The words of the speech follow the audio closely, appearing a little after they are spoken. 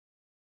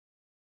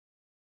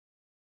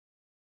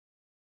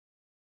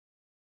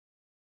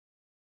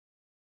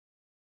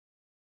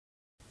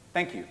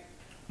Thank you.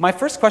 My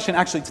first question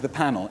actually to the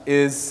panel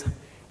is,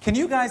 can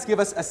you guys give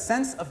us a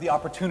sense of the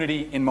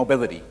opportunity in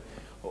mobility?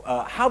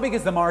 How big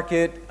is the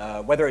market,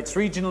 whether it's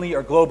regionally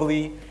or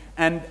globally,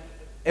 and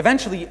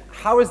eventually,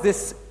 how is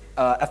this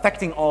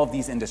affecting all of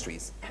these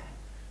industries?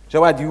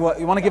 Jawad,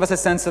 you want to give us a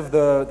sense of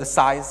the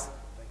size?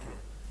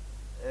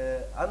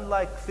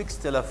 Unlike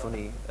fixed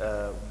telephony,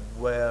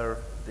 where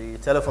the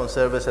telephone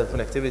service and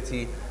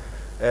connectivity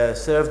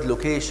served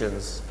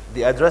locations,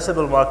 the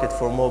addressable market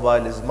for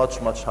mobile is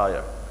much, much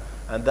higher.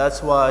 And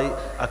that's why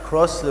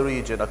across the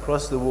region,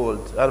 across the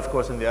world, and of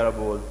course in the Arab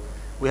world,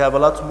 we have a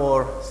lot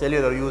more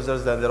cellular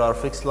users than there are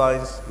fixed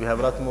lines. We have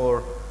a lot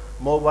more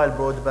mobile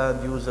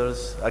broadband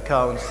users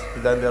accounts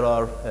than there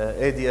are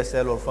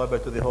ADSL or fiber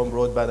to the home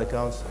broadband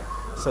accounts.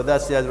 So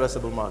that's the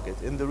addressable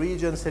market. In the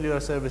region, cellular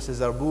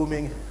services are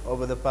booming.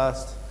 Over the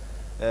past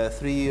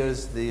 3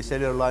 years, the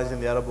cellular lines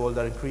in the Arab world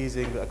are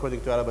increasing,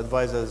 according to Arab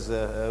Advisor's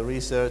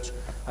research,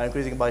 are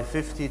increasing by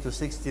 50 to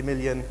 60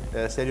 million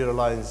cellular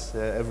lines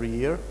every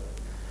year.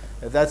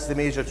 That's the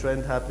major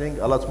trend happening,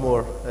 a lot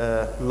more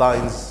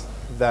lines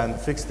than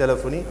fixed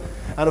telephony.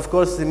 And of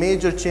course, the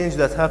major change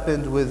that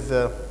happened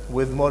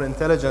with more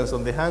intelligence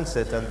on the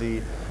handset and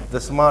the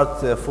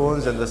smart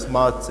phones and the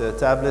smart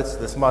tablets,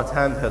 the smart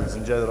handhelds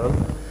in general,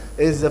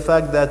 is the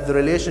fact that the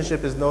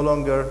relationship is no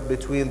longer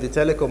between the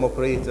telecom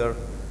operator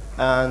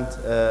and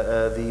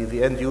the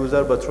end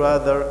user, but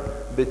rather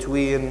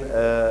between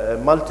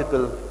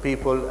multiple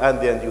people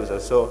and the end user.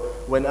 So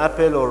when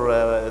Apple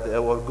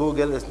or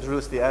Google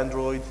introduced the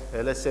Android,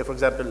 let's say for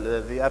example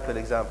the Apple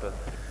example,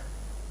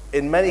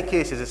 in many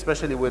cases,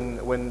 especially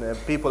when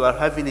people are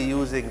heavily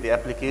using the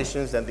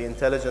applications and the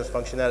intelligence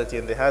functionality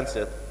in the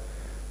handset,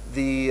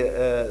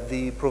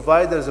 the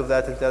providers of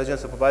that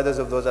intelligence, the providers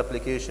of those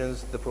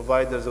applications, the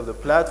providers of the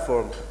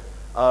platform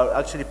are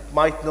actually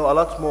might know a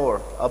lot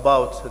more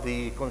about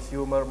the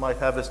consumer, might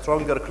have a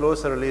stronger,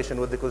 closer relation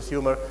with the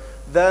consumer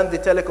than the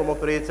telecom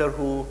operator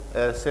who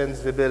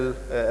sends the bill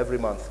every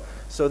month.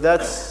 So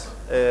that's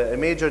a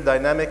major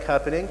dynamic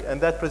happening, and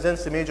that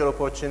presents a major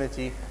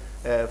opportunity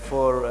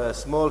for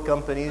small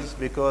companies,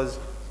 because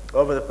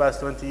over the past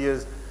 20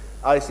 years,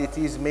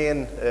 ICT's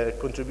main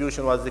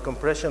contribution was the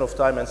compression of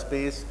time and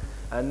space,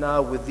 and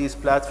now with these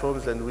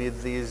platforms and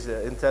with these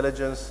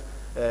intelligence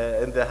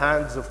in the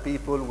hands of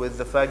people, with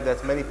the fact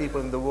that many people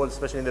in the world,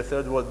 especially in the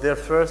third world, their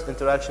first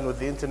interaction with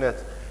the internet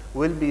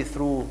will be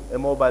through a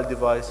mobile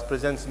device,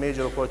 presents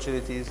major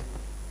opportunities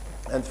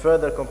and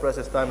further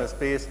compresses time and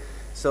space.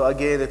 So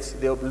again, it's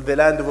the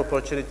land of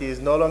opportunity is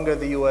no longer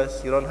the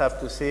US. You don't have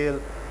to sail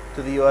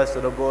to the US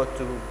on a boat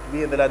to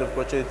be in the land of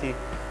opportunity.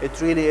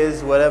 It really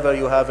is wherever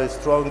you have a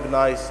strong,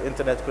 nice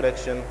internet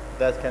connection,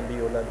 that can be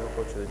your land of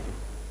opportunity.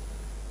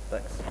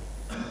 Thanks.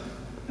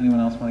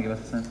 Anyone else want to give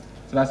us a sense?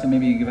 Sebastian,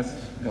 maybe you give us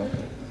go.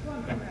 Just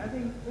one comment. I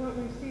think what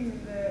we've seen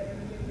in the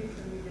Middle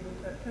Eastern region is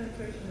that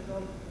penetration is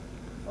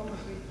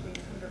almost reaching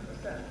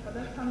 100%. But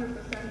that's 100%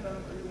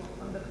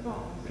 on the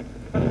phones.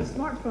 But the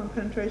smartphone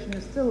penetration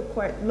is still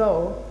quite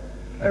low,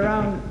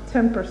 around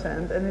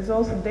 10%, and it's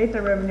also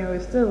data revenue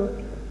is still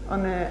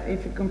on a,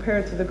 if you compare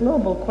it to the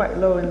global, quite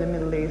low in the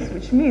Middle East,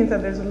 which means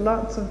that there's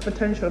lots of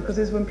potential, because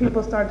it's when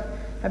people start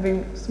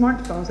having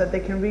smartphones that they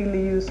can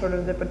really use sort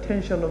of the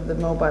potential of the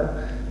mobile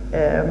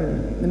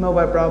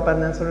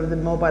broadband and sort of the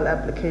mobile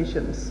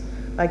applications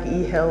like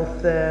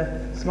e-health,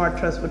 smart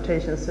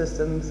transportation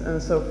systems,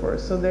 and so forth.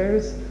 So there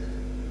is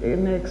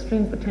an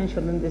extreme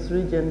potential in this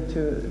region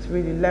to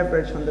really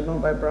leverage on the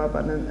mobile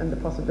broadband and the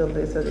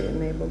possibilities that it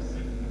enables.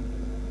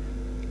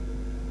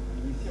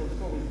 We see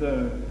also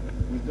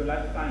with the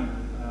lifetime,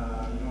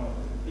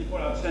 people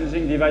are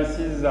changing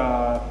devices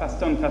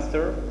faster and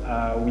faster.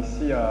 We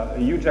see a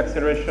huge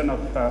acceleration of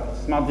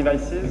smart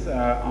devices.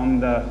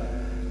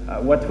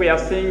 What we are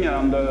seeing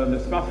on the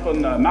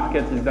smartphone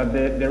market is that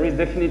there is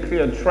definitely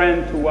a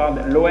trend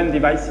toward low-end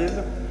devices.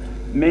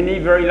 Many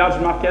very large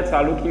markets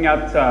are looking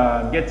at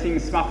getting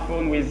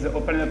smartphone with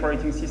open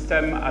operating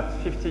system at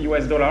 $50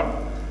 US.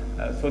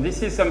 So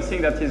this is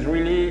something that is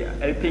really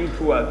helping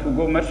to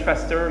go much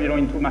faster,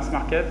 into mass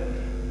market.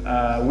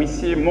 We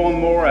see more and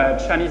more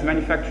Chinese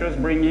manufacturers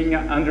bringing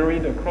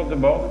Android across the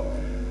board.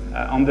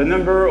 And the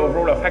number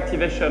overall of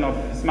activation of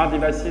smart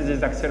devices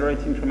is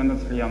accelerating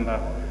tremendously. And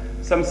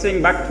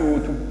something back to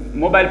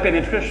mobile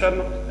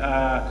penetration.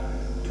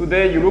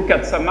 Today, you look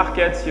at some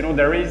markets,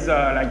 there is,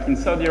 like in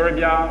Saudi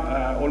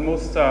Arabia,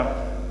 almost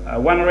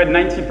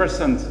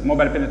 190%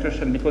 mobile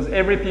penetration, because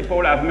every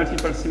people have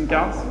multiple SIM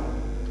cards,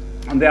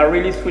 and they are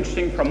really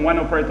switching from one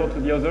operator to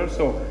the other.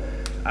 So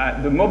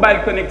the mobile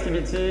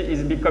connectivity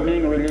is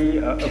becoming really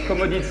a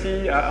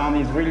commodity and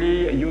is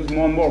really used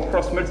more and more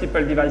across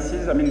multiple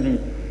devices. I mean,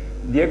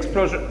 the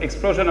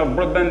explosion of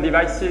broadband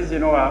devices,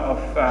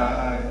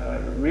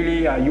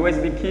 really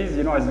USB keys,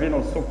 has been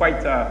also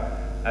quite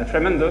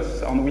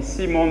tremendous, and we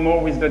see more and more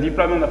with the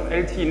deployment of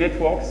LTE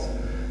networks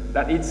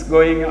that it's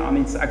going and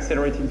it's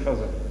accelerating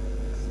further.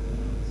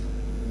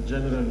 In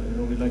general,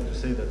 we like to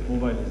say that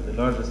mobile is the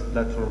largest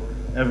platform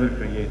ever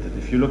created.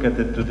 If you look at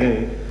it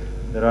today,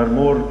 there are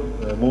more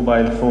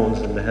mobile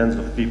phones in the hands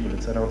of people.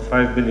 It's around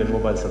 5 billion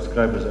mobile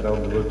subscribers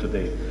around the world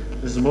today.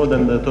 This is more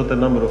than the total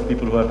number of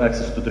people who have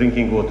access to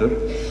drinking water,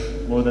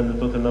 more than the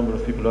total number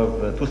of people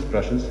who have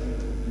toothbrushes,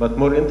 but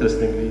more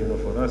interestingly,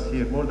 for us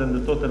here, more than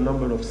the total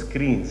number of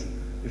screens.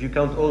 If you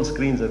count all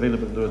screens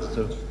available in the world,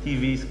 so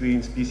TV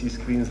screens, PC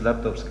screens,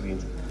 laptop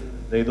screens,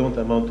 they don't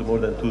amount to more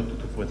than 2 to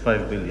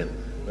 2.5 billion.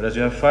 Whereas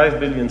you have 5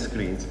 billion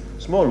screens,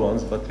 small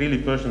ones, but really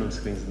personal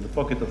screens in the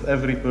pocket of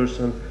every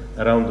person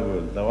around the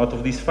world. Now, out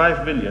of these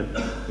 5 billion,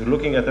 we're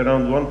looking at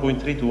around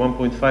 1.3 to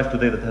 1.5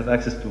 today that have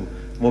access to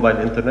mobile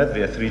internet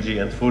via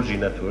 3G and 4G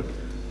network.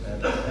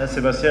 And as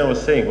Sebastian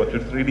was saying, what we're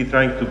really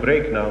trying to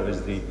break now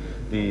is the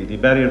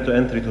barrier to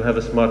entry to have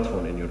a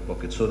smartphone in your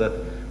pocket, so that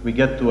we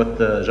get to what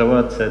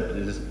Jawad said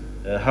is,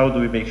 how do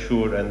we make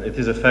sure, and it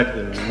is a fact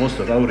in most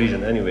of our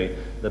region anyway,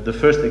 that the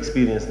first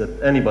experience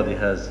that anybody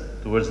has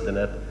towards the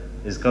net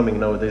is coming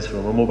nowadays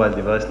from a mobile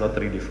device, not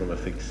really from a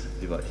fixed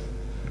device.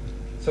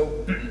 So,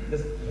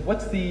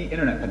 what's the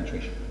internet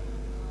penetration?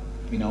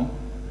 You know,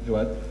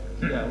 Jawad?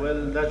 Yeah,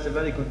 well, that's a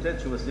very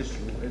contentious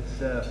issue.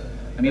 It's.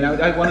 I mean,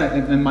 I want to,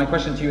 and my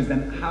question to you is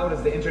then, how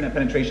does the internet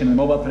penetration and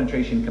mobile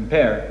penetration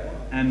compare?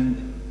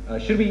 And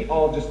should we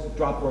all just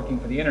drop working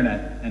for the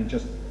internet and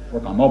just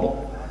work on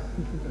mobile?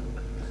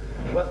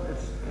 Well,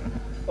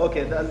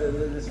 okay,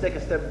 let's take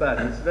a step back.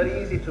 It's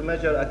very easy to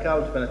measure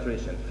account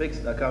penetration,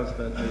 fixed accounts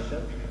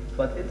penetration,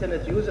 but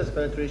internet users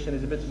penetration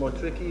is a bit more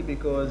tricky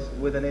because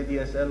with an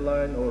ADSL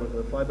line or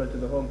a fiber to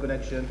the home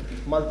connection,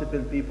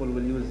 multiple people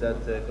will use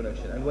that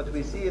connection. And what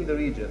we see in the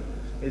region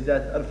is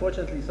that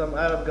unfortunately some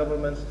Arab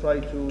governments try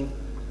to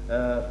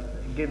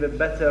give a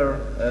better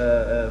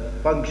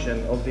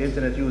function of the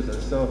internet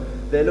users. So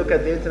they look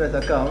at the internet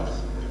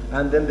accounts,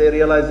 and then they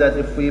realize that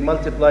if we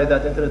multiply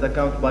that internet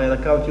account by an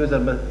account user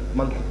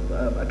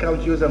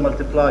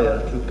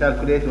multiplier to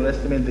calculate or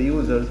estimate the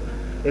users,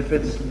 if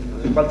it's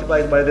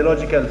multiplied by the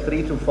logical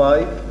 3 to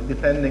 5,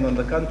 depending on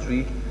the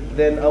country,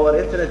 then our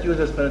internet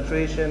users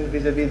penetration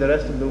vis-a-vis the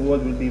rest of the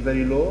world will be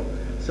very low.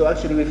 So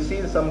actually we've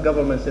seen some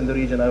governments in the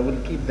region, I will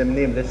keep them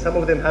nameless, some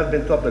of them have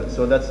been toppled,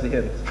 so that's the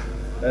hint.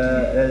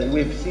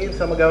 We've seen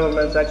some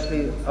governments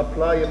actually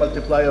apply a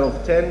multiplier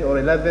of 10 or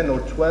 11 or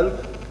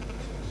 12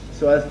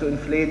 so as to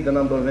inflate the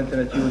number of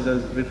internet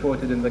users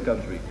reported in the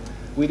country.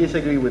 We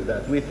disagree with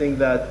that. We think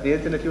that the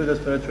internet users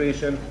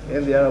penetration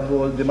in the Arab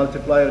world, the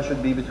multiplier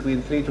should be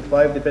between 3 to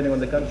 5 depending on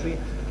the country.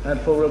 And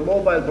for a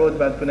mobile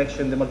broadband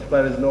connection, the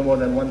multiplier is no more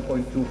than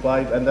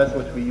 1.25, and that's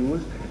what we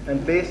use.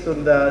 And based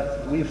on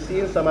that, we've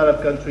seen some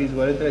Arab countries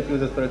where internet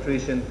users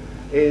penetration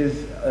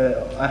is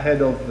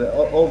ahead of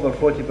over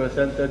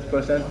 40%,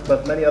 30%,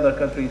 but many other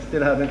countries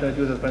still have internet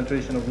users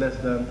penetration of less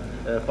than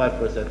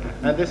 5%.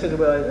 And this is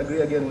where I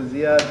agree again with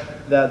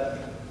Ziad that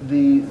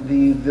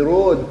the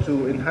road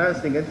to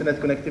enhancing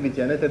internet connectivity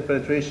and internet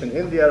penetration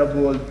in the Arab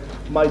world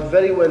might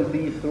very well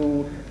be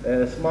through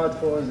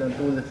smartphones and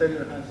through the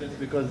cellular handsets,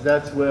 because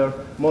that's where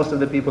most of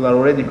the people are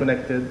already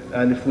connected.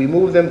 And if we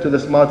move them to the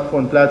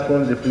smartphone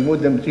platforms, if we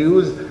move them to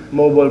use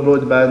mobile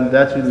broadband,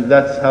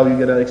 that's how you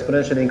get an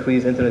exponential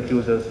increase in internet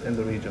users in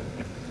the region.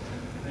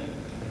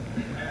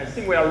 I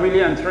think we are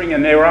really entering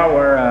an era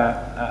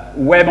where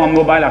web and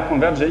mobile are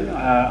converging,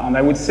 and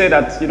I would say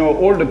that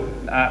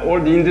all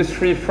the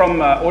industry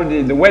from all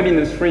the web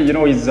industry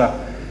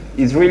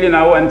is really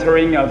now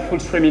entering full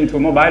stream into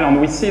mobile, and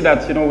we see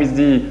that with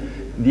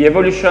the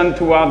evolution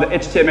toward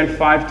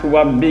HTML5,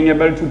 toward being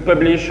able to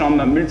publish on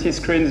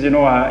multi-screens in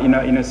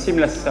a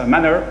seamless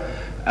manner.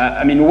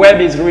 I mean, web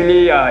is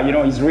really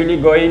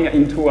going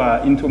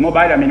into mobile.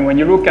 I mean, when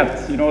you look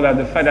at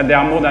the fact that there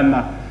are more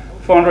than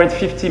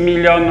 450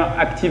 million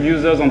active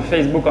users on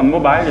Facebook on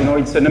mobile,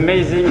 it's an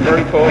amazing,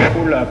 very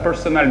powerful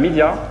personal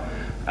media.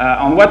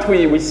 And what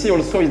we see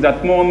also is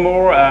that more and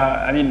more,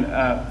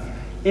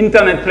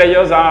 internet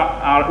players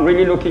are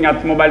really looking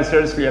at mobile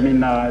seriously. I mean,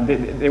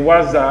 there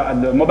was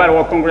at the Mobile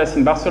World Congress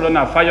in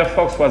Barcelona,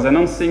 Firefox was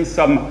announcing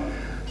some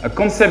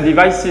concept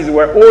devices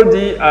where all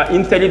the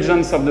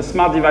intelligence of the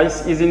smart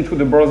device is into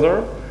the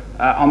browser.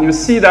 And you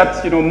see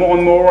that more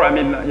and more,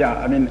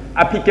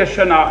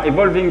 applications are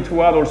evolving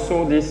toward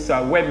also this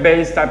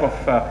web-based type of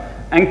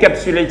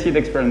encapsulated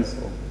experience.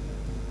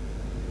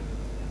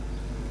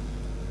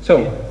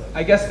 So,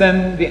 I guess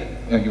then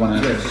you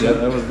want to answer? Yes,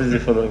 I was busy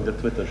following the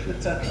Twitter feed.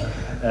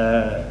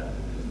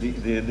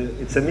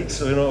 It's a mix,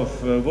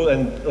 of both,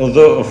 and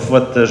although of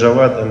what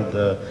Jawad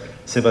and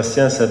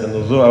Sebastian said, and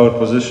although our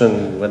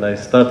position when I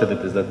started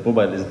it is that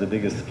mobile is the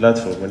biggest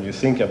platform, when you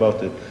think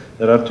about it,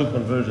 there are two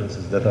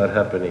convergences that are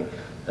happening.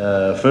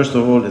 First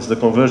of all, it's the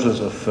convergence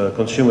of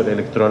consumer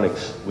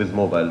electronics with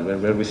mobile,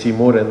 where we see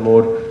more and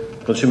more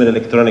consumer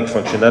electronic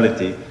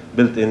functionality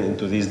built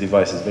into these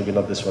devices, maybe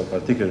not this one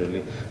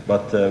particularly,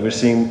 but we're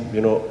seeing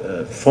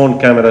phone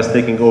cameras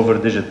taking over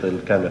digital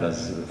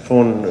cameras,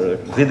 phone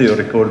video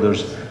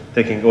recorders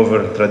taking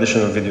over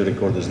traditional video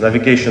recorders,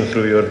 navigation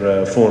through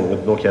your phone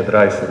with Nokia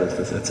Drive, for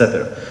instance,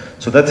 etc.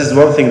 So that is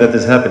one thing that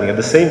is happening. At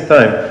the same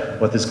time,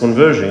 what is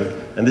converging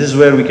And this is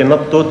where we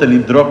cannot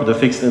totally drop the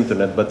fixed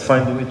internet, but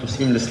find a way to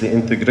seamlessly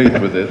integrate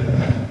with it,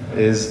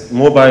 is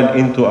mobile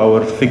into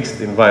our fixed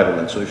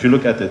environment. So if you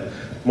look at it,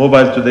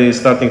 mobile today is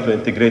starting to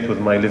integrate with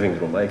my living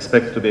room. I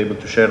expect to be able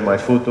to share my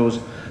photos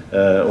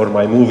or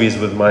my movies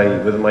with my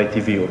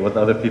TV or with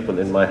other people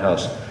in my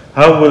house.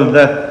 How will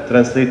that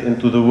translate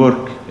into the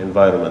work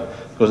environment?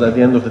 Because at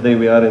the end of the day,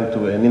 we are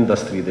into an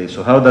industry day.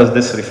 So how does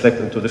this reflect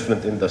into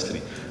different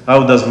industry?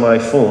 How does my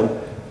phone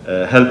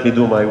help me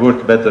do my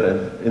work better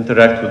and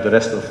interact with the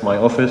rest of my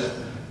office,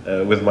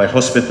 with my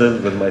hospital,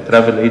 with my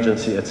travel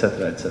agency,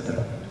 etc.,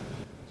 etc.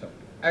 So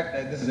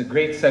this is a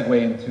great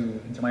segue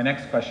into my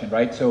next question,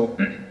 right? So,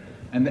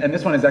 and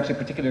this one is actually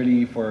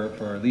particularly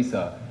for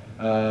Lisa.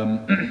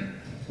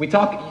 We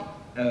talk.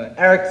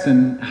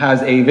 Ericsson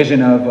has a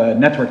vision of a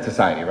network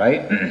society,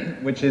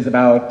 right? Which is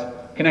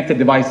about connected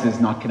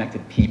devices, not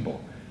connected people.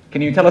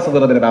 Can you tell us a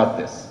little bit about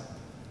this?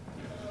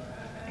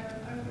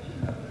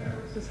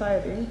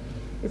 Society.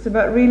 It's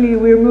about really,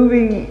 we're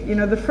moving, you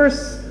know, the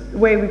first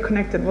way we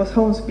connected was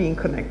homes being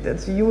connected.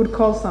 So you would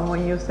call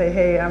someone, you say,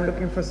 hey, I'm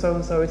looking for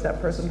so-and-so, is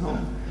that person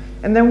home?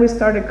 And then we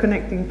started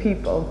connecting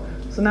people.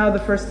 So now the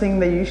first thing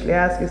they usually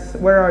ask is,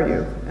 where are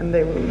you? And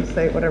they will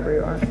say, whatever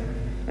you are.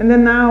 And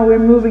then now we're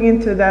moving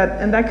into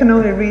that, and that can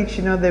only reach,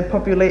 you know, the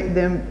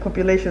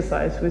population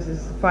size, which is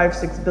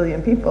 5-6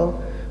 billion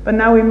people. But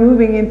now we're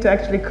moving into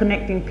actually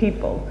connecting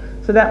people.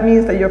 So that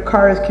means that your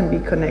cars can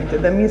be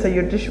connected. That means that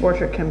your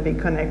dishwasher can be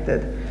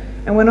connected.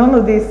 And when all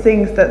of these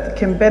things that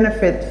can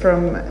benefit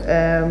from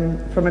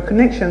a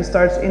connection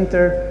starts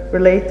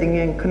interrelating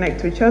and connect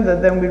to each other,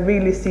 then we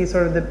really see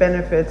sort of the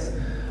benefits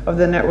of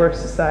the network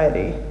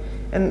society.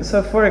 And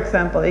so, for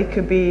example, it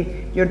could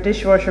be your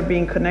dishwasher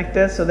being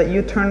connected so that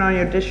you turn on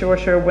your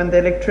dishwasher when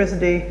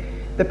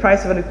the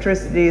price of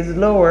electricity is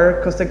lower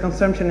because the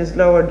consumption is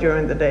lower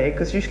during the day.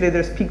 Because usually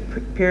there's peak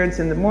periods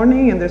in the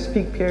morning and there's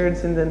peak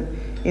periods in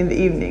the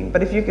evening.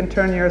 But if you can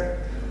turn your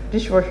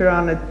dishwasher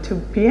on at 2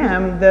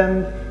 p.m.,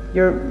 then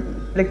your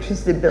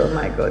electricity bill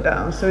might go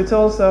down. So it's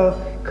also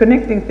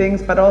connecting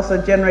things, but also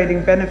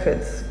generating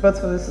benefits, both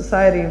for the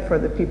society and for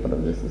the people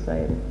of the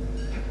society.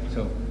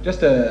 So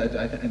just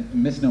a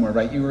misnomer,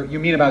 right? You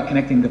mean about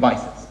connecting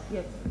devices?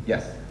 Yes.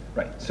 Yes,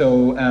 right.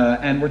 So,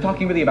 and we're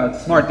talking really about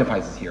smart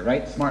devices here,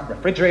 right? Smart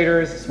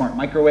refrigerators, smart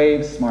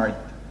microwaves, smart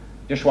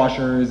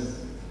dishwashers.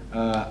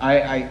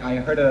 I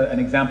heard an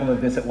example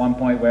of this at one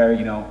point where,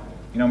 you know,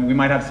 we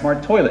might have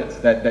smart toilets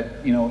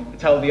that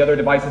tell the other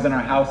devices in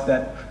our house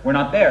that we're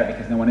not there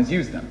because no one has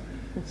used them.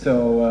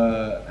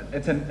 So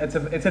it's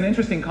an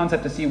interesting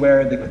concept to see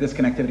where this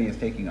connectivity is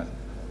taking us.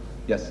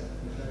 Yes.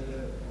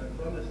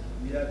 I promised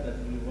Ziad that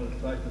we will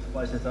try to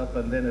spice it up,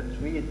 and then a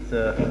tweet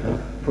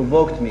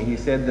provoked me. He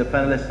said the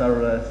panelists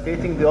are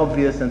stating the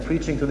obvious and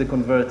preaching to the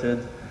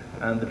converted,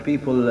 and the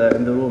people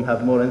in the room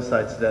have more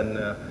insights than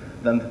the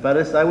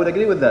panelists. I would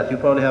agree with that. You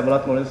probably have a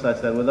lot more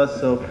insights than with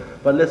us.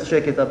 But let's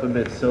shake it up a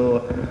bit.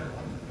 So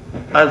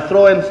I'll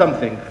throw in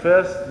something.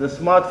 First, the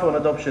smartphone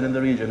adoption in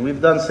the region.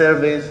 We've done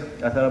surveys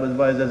at Arab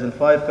Advisors in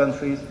 5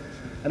 countries.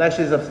 And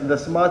actually, the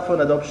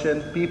smartphone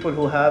adoption, people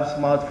who have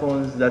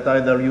smartphones that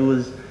either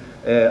use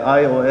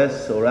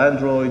iOS or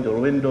Android or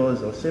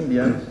Windows or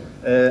Symbian,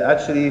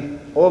 actually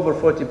over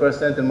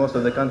 40% in most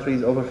of the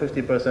countries, over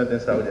 50% in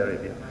Saudi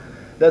Arabia.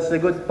 That's the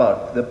good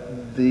part.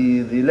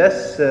 The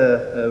less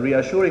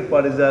reassuring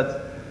part is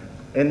that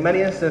in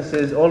many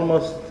instances,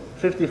 almost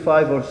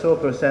 55% or so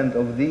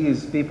of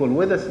these people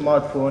with a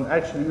smartphone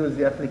actually use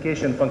the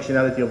application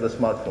functionality of the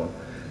smartphone.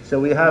 So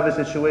we have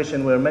a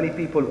situation where many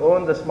people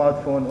own the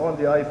smartphone, own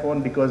the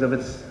iPhone because of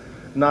its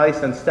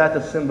nice and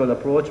status symbol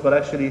approach, but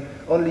actually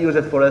only use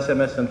it for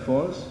SMS and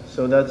phones.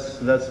 So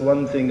that's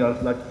one thing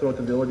I'd like to throw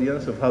to the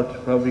audience of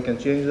how we can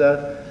change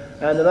that.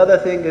 And another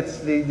thing, it's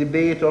the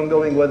debate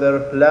ongoing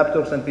whether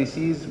laptops and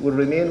PCs will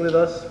remain with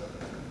us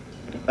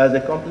as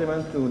a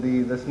complement to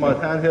the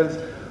smart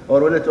handhelds, or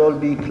will it all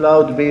be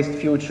cloud-based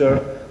future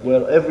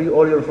where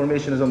all your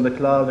information is on the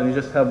cloud and you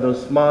just have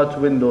those smart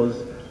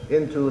windows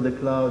into the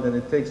cloud, and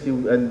it takes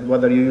you, and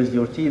whether you use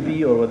your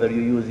TV or whether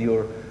you use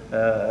your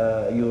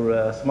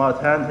smart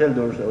handheld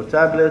or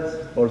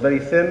tablet or very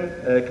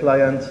thin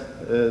client,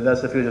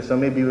 that's the future. So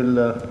maybe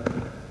we'll,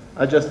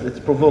 it's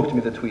provoked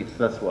me, the tweet,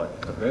 that's why.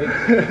 Great.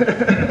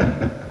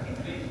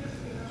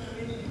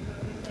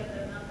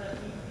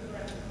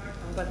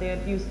 But they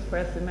had used for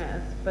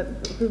SMS. But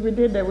we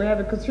did that. We have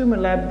a consumer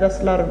lab that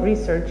does a lot of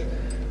research.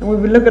 And when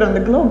we look at on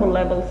the global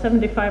level,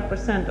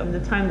 75% of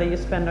the time that you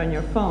spend on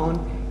your phone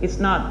is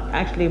not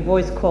actually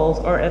voice calls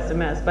or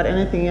SMS, but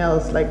anything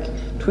else like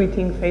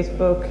tweeting,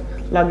 Facebook,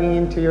 logging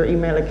into your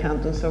email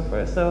account and so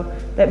forth. So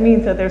that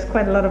means that there's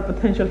quite a lot of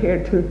potential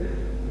here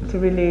to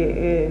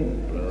really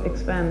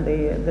expand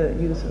the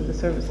use of the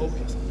services.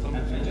 I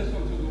just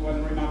want to do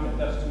one remark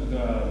attached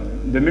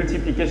to the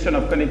multiplication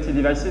of connected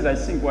devices. I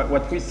think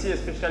what we see,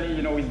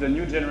 especially with the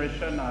new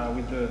generation,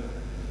 with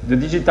the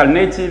digital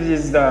natives,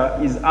 is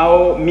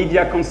how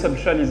media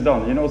consumption is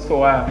done.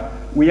 So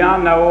we are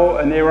now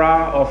an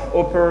era of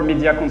upper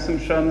media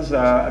consumptions.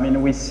 I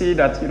mean, we see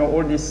that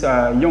all these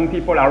young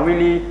people are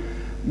really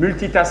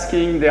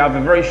multitasking. They have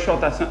a very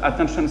short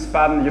attention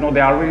span. You know,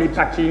 they are really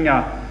packing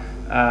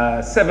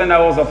 7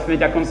 hours of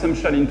media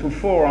consumption into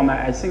 4. And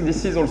I think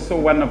this is also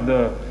one of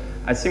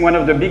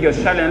the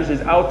biggest challenges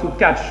is how to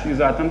catch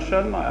user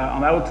attention and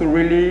how to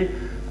really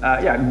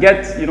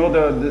get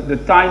the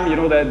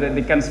time that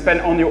they can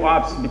spend on your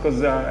apps.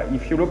 Because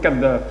if you look at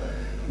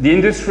the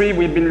industry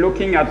we've been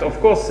looking at, of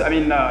course, I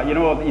mean,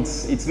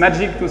 it's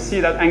magic to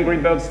see that Angry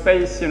Birds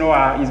Space,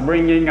 is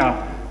bringing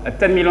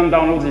 10 million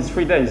downloads in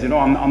 3 days,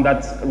 and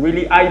that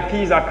really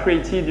IPs are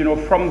created,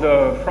 from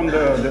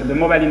the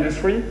mobile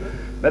industry.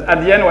 But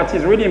at the end, what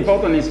is really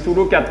important is to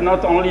look at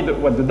not only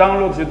what the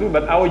downloads you do,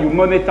 but how you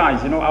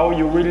monetize, how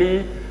you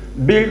really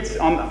build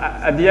on,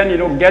 at the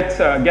end, get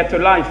a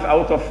life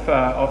out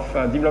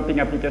of developing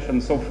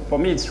applications. So for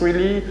me, it's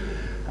really,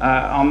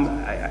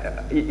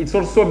 it's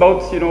also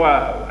about,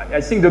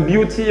 I think the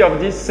beauty of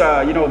this,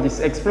 this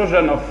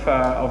explosion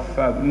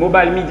of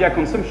mobile media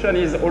consumption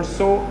is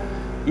also,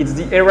 it's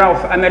the era of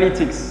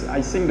analytics.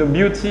 I think the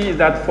beauty is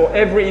that for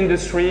every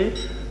industry,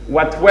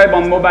 what web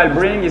and mobile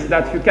bring is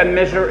that you can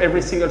measure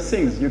every single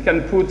thing. You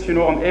can put,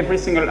 on every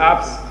single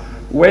apps,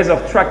 ways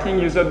of tracking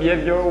user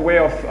behavior, way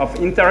of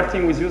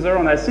interacting with user.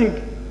 And I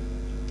think,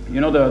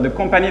 the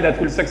company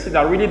that will succeed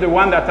are really the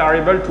ones that are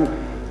able to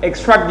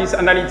extract this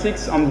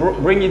analytics and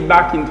bring it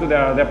back into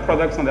their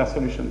products and their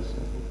solutions.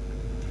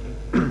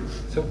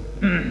 So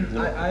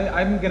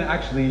I'm going to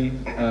actually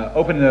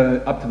open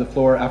it up to the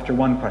floor after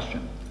one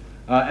question.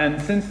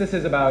 And since this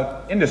is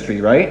about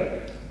industry, right?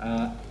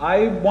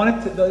 I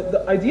wanted to,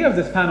 the idea of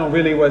this panel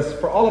really was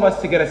for all of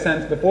us to get a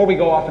sense, before we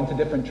go off into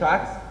different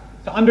tracks,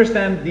 to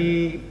understand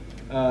the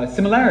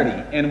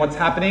similarity in what's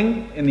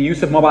happening in the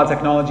use of mobile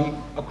technology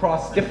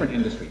across different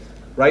industries,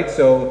 right?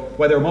 So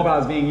whether mobile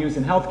is being used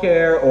in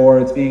healthcare or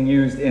it's being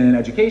used in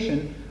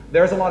education,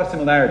 there's a lot of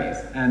similarities.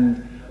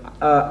 And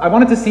I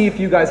wanted to see if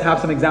you guys have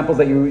some examples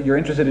that you're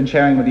interested in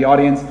sharing with the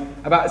audience,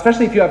 about,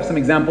 especially if you have some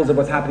examples of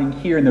what's happening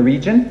here in the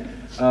region.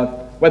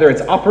 Whether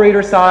it's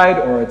operator side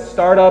or it's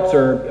startups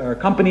or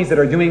companies that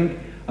are doing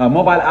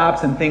mobile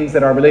apps and things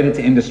that are related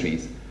to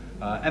industries.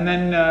 And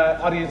then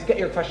audience, get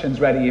your questions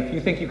ready. If you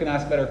think you can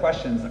ask better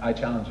questions, I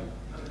challenge you.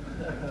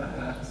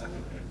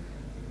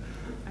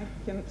 I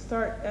can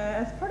start.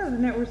 As part of the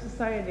Network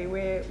Society,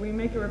 we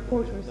make a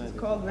report which is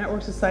called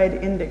Network Society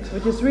Index,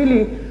 which is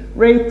really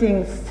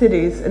rating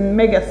cities and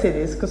mega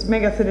cities, because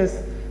mega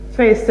cities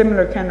face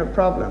similar kind of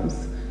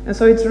problems. And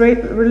so it's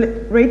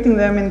rating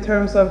them in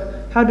terms of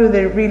how do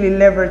they really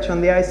leverage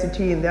on the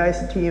ICT and the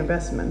ICT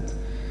investment.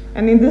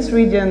 And in this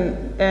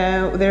region,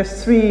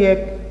 there's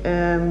 3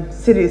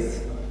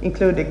 cities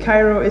included: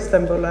 Cairo,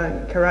 Istanbul,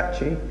 and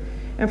Karachi.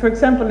 And for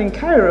example, in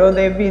Cairo,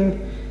 they've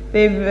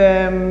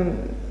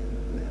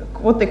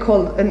what they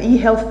call an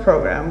e-health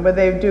program, where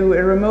they do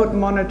a remote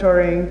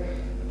monitoring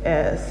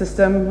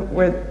system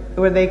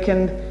where they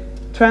can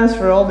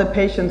transfer all the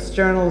patients'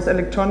 journals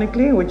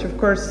electronically, which of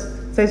course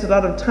saves a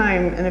lot of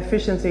time and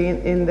efficiency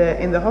in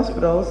the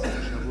hospitals.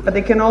 But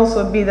it can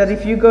also be that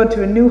if you go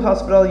to a new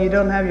hospital, you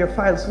don't have your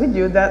files with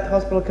you, that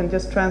hospital can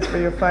just transfer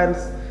your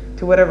files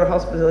to whatever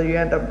hospital you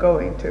end up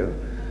going to.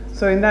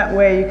 So in that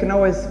way, you can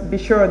always be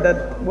sure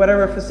that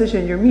whatever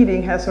physician you're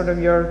meeting has sort of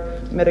your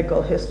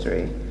medical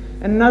history.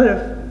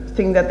 Another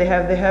thing that they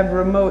have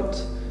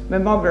remote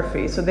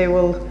mammography. So they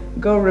will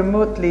go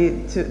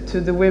remotely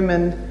to the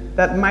women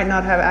that might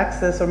not have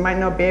access or might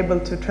not be able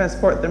to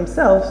transport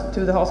themselves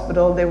to the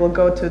hospital. They will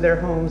go to their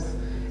homes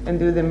and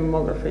do the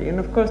mammography. And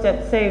of course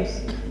that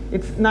saves,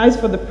 it's nice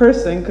for the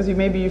person because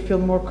maybe you feel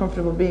more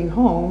comfortable being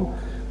home,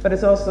 but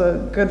it's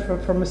also good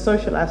from a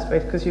social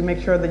aspect because you make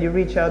sure that you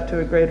reach out to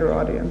a greater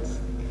audience.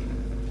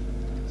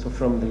 So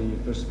from the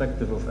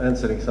perspective of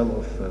answering some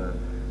of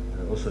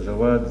also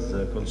Jawad's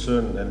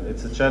concern, and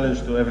it's a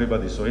challenge to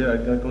everybody. So here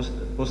I'm going to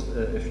post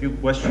a few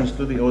questions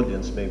to the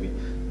audience maybe.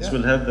 This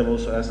will help them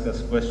also ask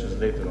us questions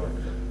later on.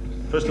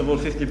 First of all,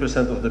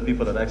 50% of the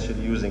people are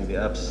actually using the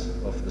apps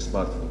of the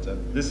smartphones.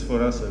 And this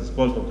for us as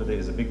Qualcomm today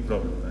is a big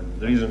problem.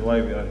 And the reason why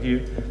we are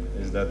here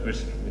is that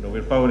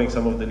we're powering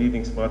some of the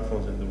leading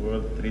smartphones in the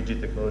world, 3G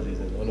technologies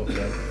and all of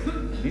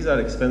that. These are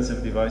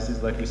expensive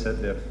devices. Like we said,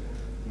 they're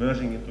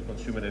merging into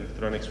consumer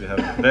electronics. We have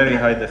very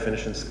high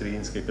definition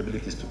screens,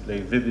 capabilities to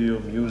play video,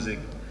 music,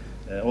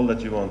 all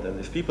that you want. And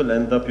if people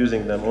end up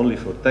using them only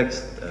for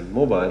text and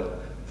mobile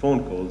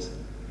phone calls,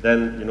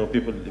 then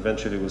people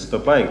eventually will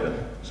stop buying them.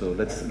 So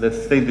let's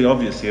state the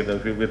obvious here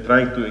that we're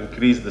trying to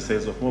increase the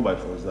sales of mobile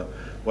phones now.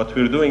 What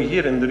we're doing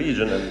here in the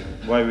region and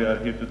why we are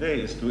here today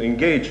is to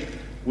engage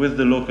with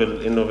the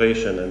local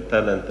innovation and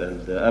talent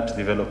and apps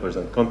developers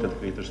and content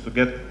creators to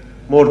get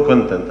more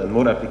content and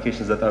more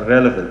applications that are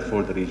relevant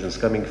for the regions,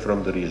 coming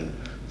from the region.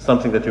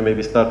 Something that you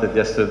maybe started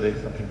yesterday,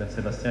 something that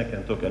Sebastian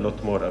can talk a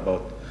lot more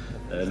about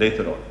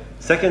later on.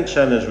 Second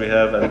challenge we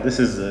have, and this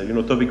is,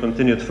 Toby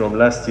continued from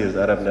last year's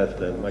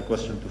ArabNet, and my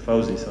question to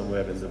Fauzi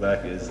somewhere in the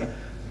back is,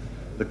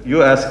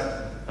 you asked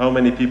how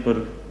many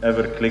people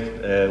ever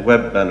clicked a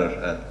web banner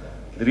ad.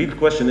 The real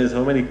question is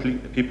how many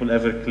people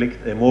ever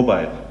clicked a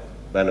mobile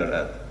banner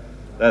ad.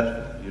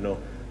 That,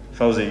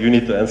 Fauzi, you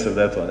need to answer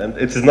that one. And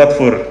it is not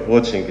for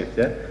watching it,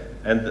 yeah?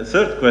 And the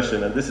third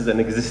question, and this is an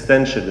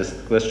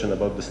existentialist question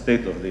about the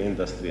state of the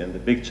industry and the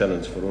big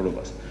challenge for all of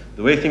us.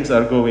 The way things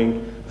are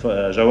going,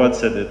 Jawad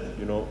said it,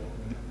 you know,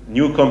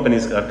 new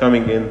companies are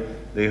coming in,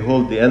 they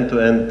hold the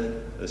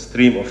end-to-end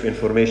stream of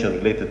information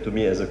related to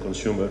me as a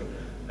consumer,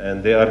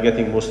 and they are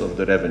getting most of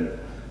the revenue.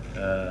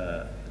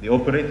 The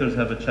operators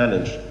have a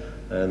challenge,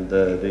 and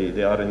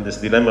they are in this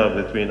dilemma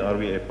between, are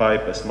we a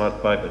pipe, a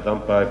smart pipe, a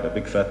dumb pipe, a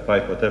big fat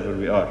pipe, whatever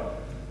we are.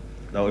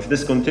 Now, if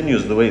this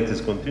continues the way it is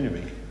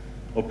continuing,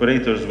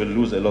 operators will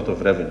lose a lot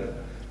of revenue.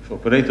 If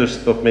operators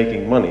stop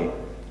making money,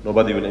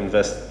 nobody will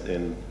invest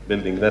in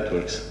building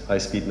networks,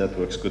 high-speed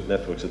networks, good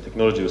networks. The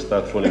technology will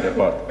start falling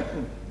apart.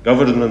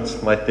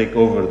 Governments might take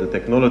over the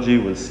technology.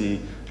 We'll see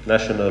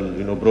national,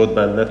 you know,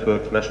 broadband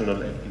network, national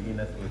LTE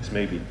networks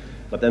maybe.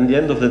 But at the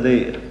end of the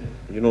day,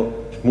 you know,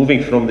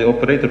 moving from the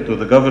operator to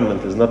the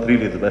government is not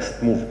really the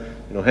best move.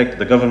 You know, heck,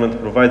 the government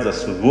provides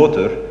us with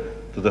water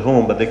to the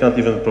home, but they can't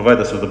even provide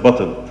us with the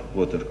bottled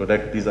water,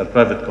 correct? These are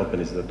private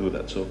companies that do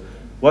that. So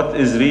what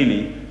is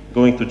really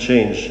going to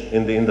change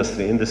in the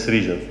industry, in this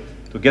region,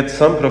 to get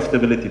some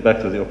profitability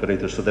back to the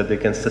operators so that they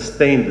can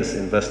sustain this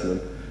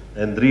investment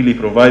and really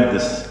provide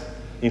this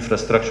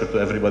infrastructure to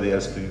everybody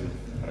else to use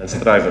and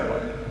strive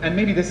upon? And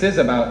maybe this is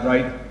about,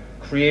 right,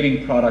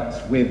 creating products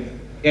with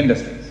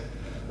industries,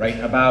 right?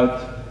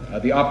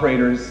 About the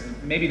operators,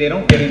 maybe they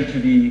don't get into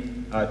the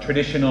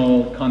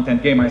traditional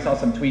content game. I saw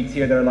some tweets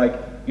here that are like,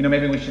 you know,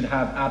 maybe we should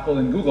have Apple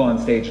and Google on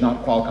stage,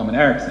 not Qualcomm and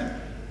Ericsson.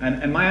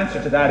 And my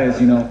answer to that is,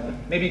 you know,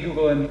 maybe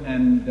Google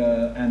and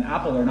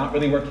Apple are not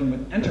really working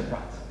with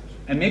enterprise.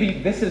 And maybe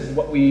this is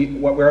what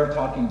we're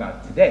talking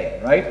about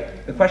today,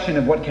 right? The question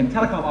of what can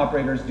telecom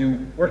operators do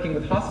working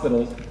with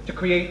hospitals to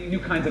create new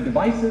kinds of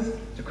devices,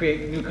 to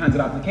create new kinds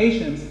of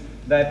applications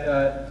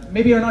that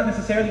maybe are not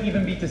necessarily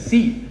even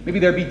B2C, maybe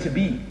they're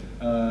B2B,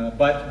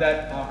 but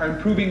that are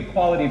improving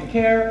quality of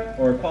care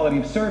or quality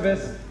of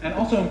service, and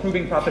also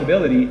improving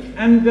profitability,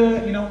 and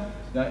you know,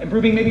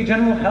 improving maybe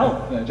general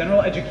health,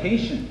 general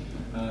education.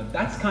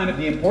 That's kind of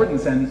the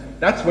importance, and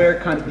that's where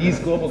kind of these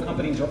global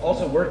companies are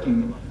also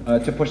working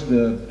to push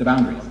the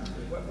boundaries.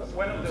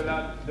 One of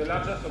the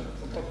largest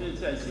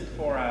opportunity I see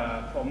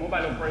for mobile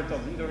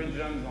operators in the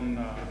regions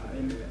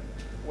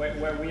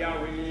where we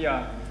are really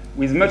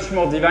with much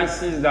more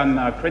devices than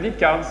credit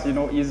cards, you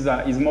know,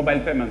 is mobile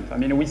payment. I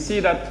mean, we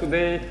see that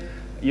today,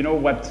 you know,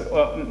 what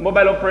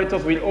mobile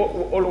operators will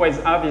always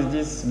have is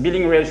this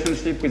billing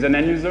relationship with an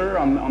end user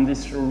on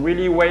this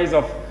really ways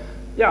of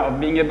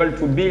being able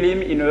to bill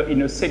him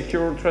in a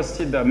secure,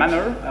 trusted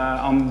manner.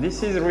 And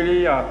this is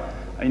really,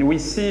 and we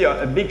see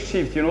a big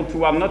shift, you know,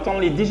 toward not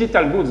only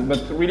digital goods,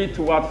 but really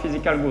toward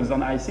physical goods.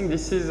 And I think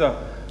this is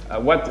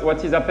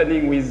what is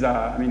happening with,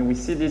 I mean, we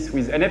see this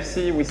with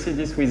NFC, we see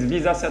this with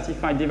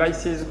Visa-certified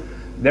devices.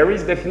 There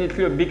is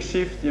definitely a big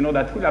shift, you know,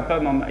 that will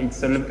happen, and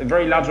it's a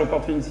very large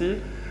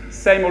opportunity.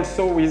 Same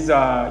also with,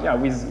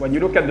 with when you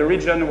look at the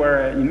region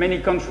where in many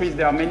countries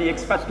there are many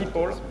expat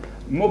people,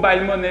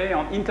 mobile money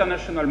and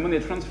international money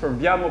transfer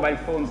via mobile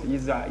phones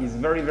is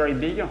very, very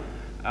big.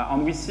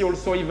 And we see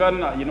also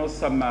even, you know,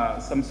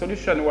 some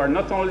solution where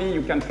not only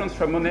you can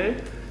transfer money,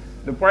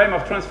 the problem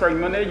of transferring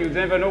money, you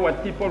never know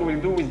what people will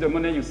do with the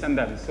money you send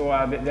them. So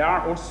there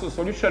are also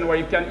solutions where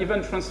you can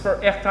even transfer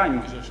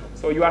airtime.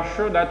 So you are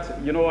sure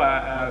that, you know,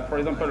 for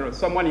example,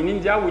 someone in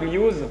India will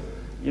use,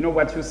 you know,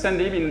 what you send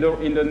him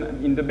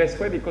in the best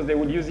way because they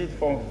will use it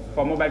for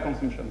mobile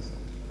consumption.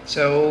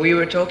 So we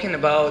were talking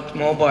about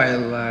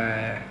mobile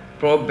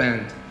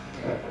broadband.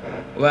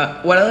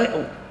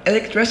 Well,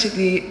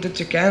 electricity due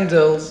to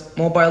candles,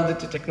 mobile due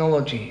to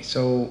technology.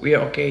 So we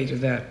are okay to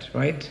that,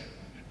 right?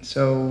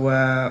 So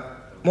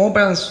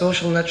mobile and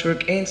social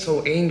network ain't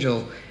so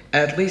angel,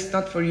 at least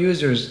not for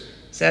users,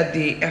 said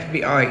the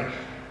FBI.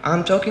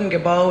 I'm talking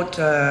about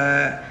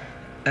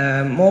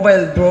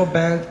mobile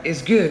broadband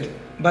is good,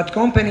 but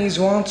companies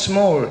want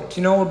more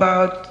to know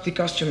about the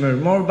customer,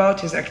 more about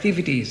his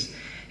activities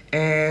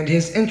and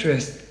his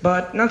interest,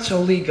 but not so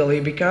legally,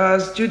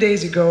 because 2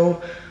 days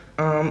ago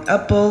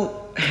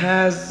Apple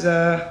has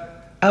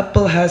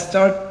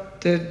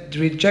started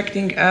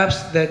rejecting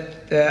apps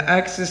that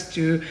access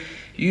to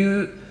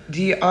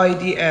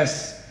UDIDs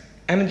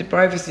and the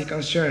privacy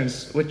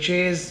concerns, which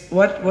is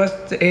what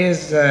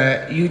is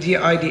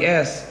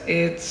UDIDs?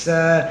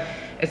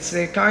 It's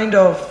a kind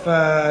of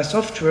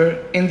software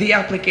in the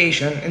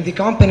application, in the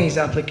company's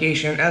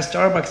application, as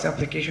Starbucks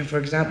application, for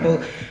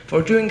example,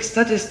 for doing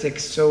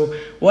statistics. So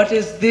what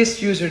is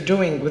this user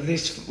doing with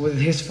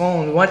his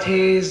phone? What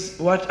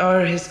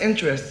are his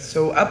interests?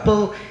 So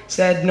Apple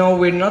said, no,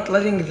 we're not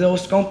letting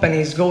those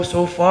companies go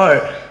so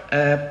far,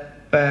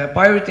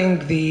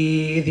 pirating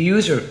the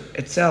user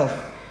itself.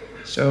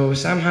 So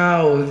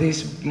somehow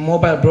this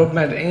mobile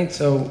broadband ain't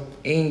so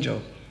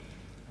angel.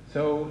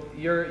 So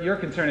your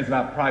concern is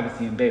about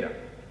privacy and data.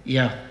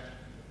 Yeah.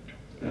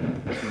 Do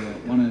you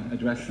want to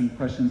address some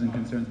questions and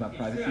concerns about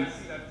privacy? I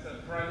see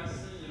that privacy,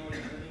 you know,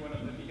 is really one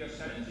of the biggest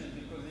challenges,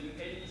 because in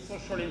any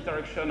social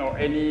interaction or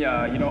any,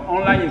 you know,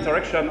 online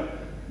interaction,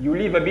 you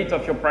leave a bit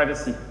of your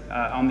privacy.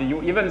 And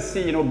you even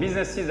see,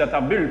 businesses that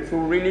are built to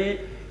really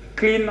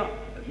clean,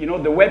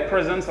 the web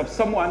presence of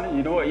someone,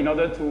 in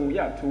order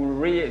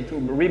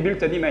to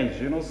rebuild an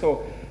image,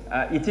 So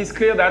it is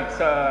clear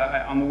that,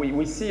 and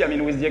we see,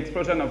 with the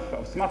explosion of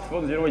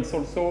smartphones, it's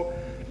also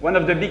one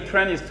of the big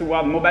trends is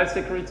toward mobile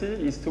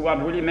security, is toward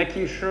really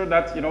making sure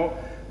that,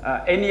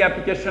 any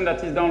application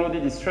that is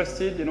downloaded is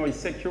trusted, is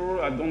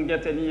secure, don't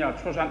get any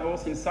Trojan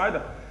horse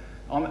inside.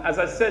 As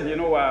I said,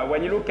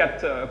 when you look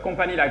at a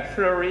company like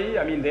Flurry,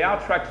 they are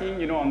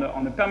tracking,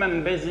 on a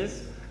permanent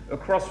basis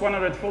across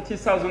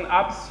 140,000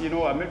 apps,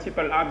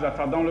 multiple apps that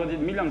are downloaded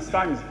millions of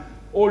times,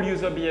 all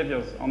user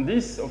behaviors. And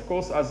this, of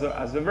course, has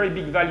a very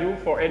big value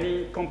for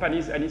any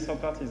companies, any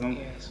third parties. And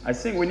I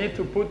think we need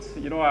to put,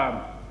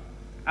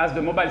 as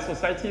the mobile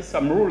society,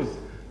 some rules,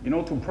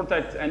 to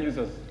protect end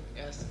users.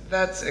 Yes,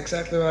 that's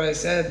exactly what I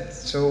said.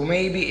 So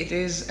maybe it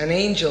is an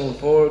angel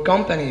for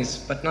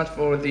companies, but not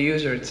for the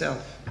user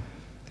itself.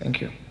 Thank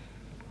you.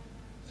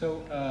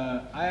 So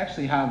I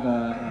actually have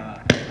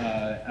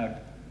a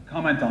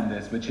comment on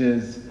this, which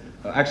is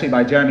actually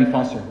by Jeremy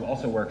Foster, who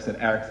also works at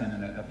Ericsson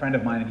and a friend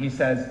of mine, and he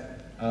says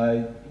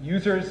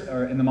users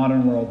are in the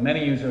modern world,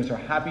 many users are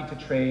happy to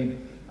trade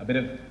a bit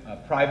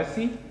of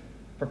privacy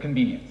for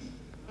convenience,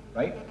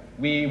 right?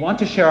 We want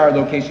to share our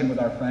location with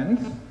our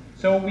friends,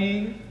 so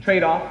we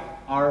trade off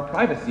our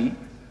privacy,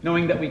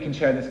 knowing that we can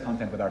share this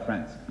content with our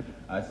friends.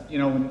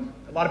 When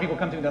a lot of people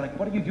come to me, they're like,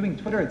 what are you doing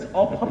Twitter? It's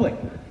all public.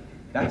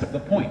 That's the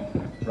point,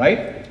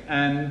 right?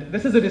 And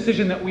this is a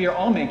decision that we are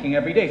all making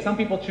every day. Some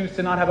people choose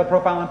to not have a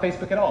profile on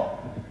Facebook at all.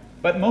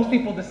 But most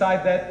people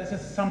decide that this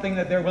is something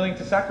that they're willing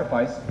to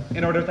sacrifice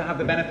in order to have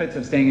the benefits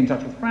of staying in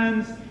touch with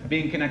friends,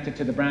 being connected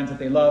to the brands that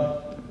they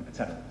love,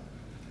 etc.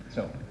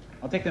 So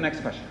I'll take the next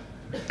question.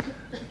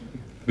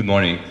 Good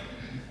morning.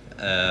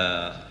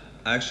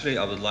 Actually,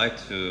 I would like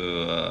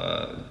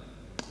to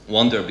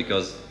wonder,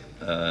 because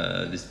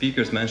the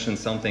speakers mentioned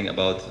something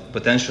about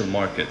potential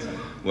market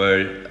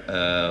where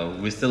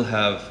we still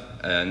have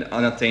an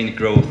unattained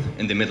growth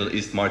in the Middle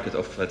East market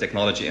of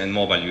technology and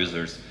mobile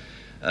users.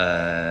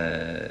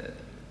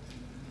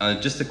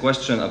 Just a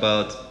question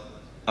about,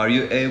 are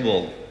you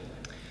able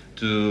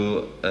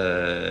to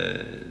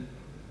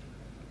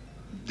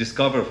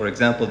discover, for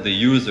example, the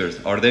users,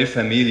 are they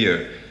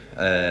familiar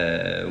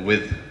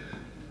with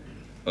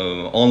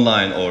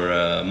online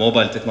or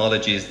mobile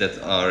technologies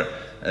that are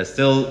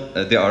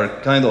they are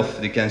kind of,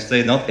 they can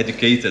say, not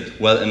educated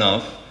well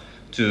enough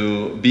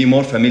to be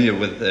more familiar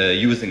with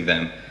using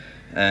them.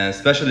 And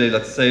especially,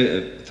 let's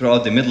say,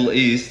 throughout the Middle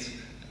East,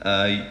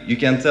 you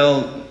can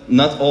tell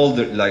not all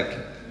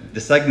the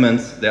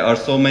segments, there are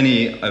so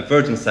many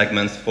virgin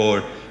segments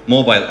for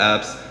mobile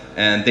apps,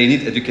 and they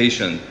need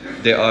education.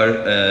 They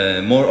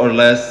are more or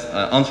less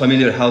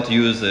unfamiliar how to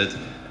use it,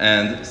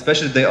 and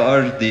especially they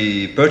are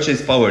the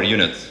purchase power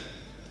units.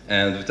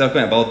 And we're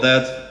talking about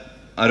that,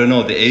 I don't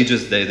know, the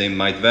ages, they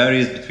might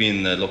vary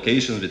between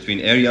locations, between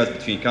areas,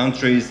 between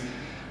countries.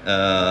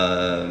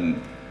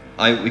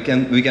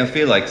 We can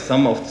feel like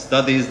some of the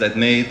studies that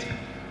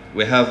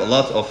we have a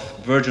lot of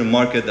virgin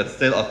market that's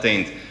still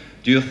attained.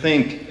 Do you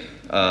think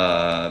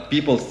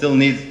people still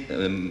need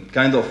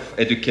kind of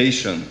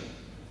education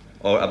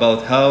or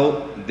about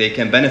how they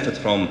can benefit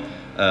from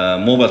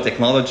mobile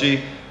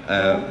technology?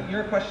 So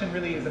your question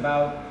really is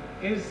about,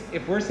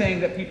 if we're saying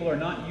that people are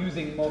not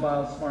using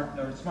mobile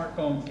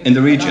smartphones in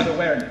the region, about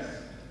awareness,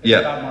 it's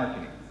about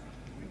marketing.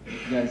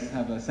 You guys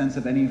have a sense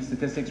of any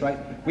statistics, right?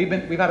 We've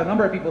had a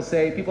number of people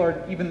say people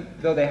are, even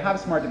though they have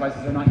smart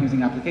devices, they're not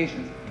using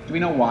applications. Do we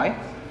know why?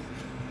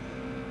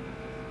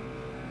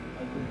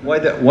 Why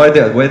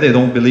they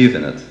don't believe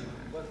in it?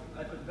 Well,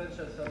 I could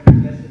venture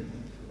some guesses.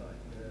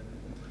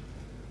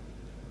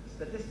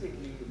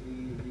 Statistically,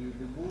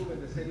 the boom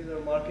in the cellular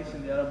markets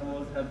in the Arab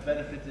world have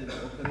benefited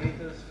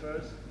operators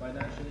first,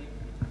 financially,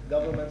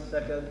 governments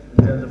second,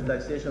 in terms of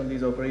taxation of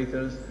these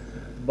operators.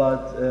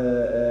 But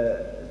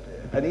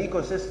an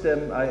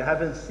ecosystem,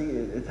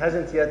 it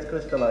hasn't yet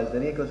crystallized,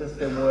 an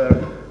ecosystem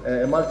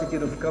where a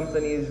multitude of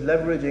companies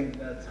leveraging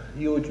that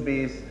huge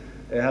base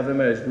have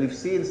emerged. We've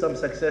seen some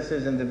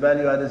successes in the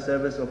value-added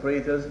service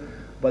operators,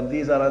 but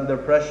these are under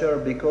pressure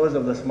because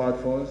of the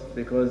smartphones,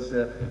 because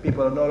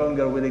people are no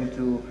longer willing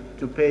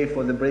to pay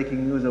for the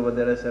breaking news over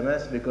their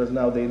SMS, because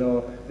now they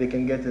know they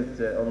can get it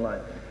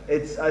online.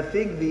 I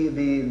think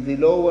the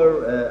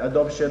lower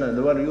adoption and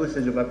lower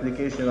usage of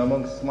application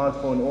amongst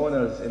smartphone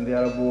owners in the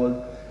Arab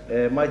world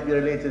might be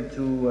related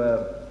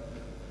to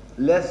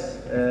less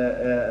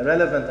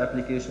relevant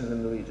applications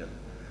in the region.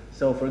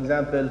 So, for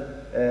example,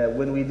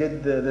 when we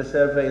did the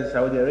survey in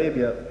Saudi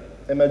Arabia,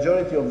 a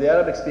majority of the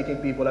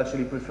Arabic-speaking people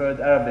actually preferred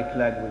Arabic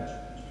language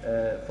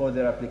for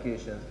their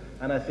applications.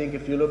 And I think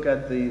if you look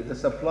at the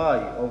supply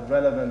of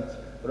relevant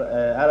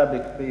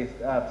Arabic-based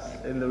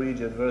apps in the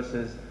region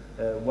versus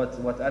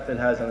what Apple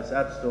has on its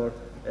App Store,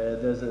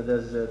 there's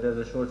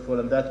a shortfall,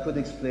 and that could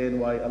explain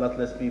why a lot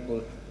less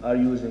people are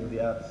using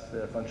the app's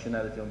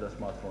functionality on their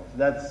smartphones.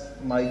 That's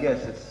my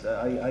guess.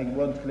 I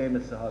won't claim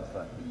it's a hard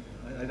fact.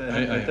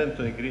 I tend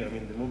to agree. I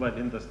mean, the mobile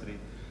industry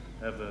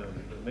have a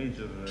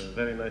major,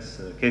 very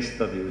nice case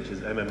study, which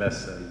is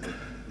MMS,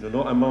 and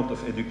no amount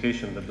of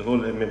education that the whole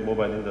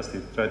mobile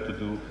industry tried to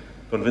do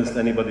convinced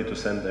anybody to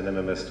send an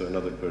MMS to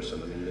another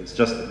person. I mean, it's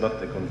just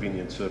not a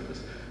convenient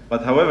service.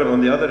 But however,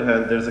 on the other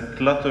hand, there's a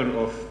clutter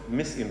of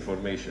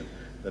misinformation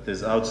that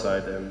is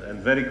outside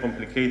and very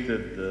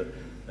complicated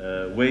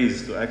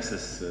ways to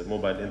access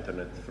mobile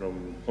internet,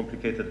 from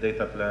complicated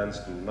data plans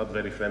to not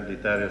very friendly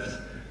tariffs,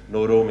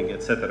 no roaming,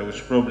 etc.,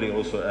 which probably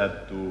also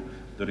add to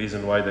the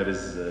reason why there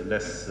is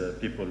less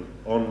people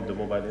on the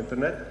mobile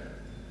internet.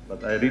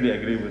 But I really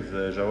agree with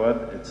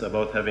Jawad. It's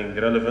about having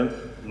relevant,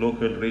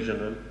 local,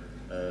 regional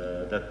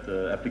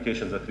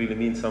applications that really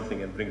mean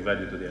something and bring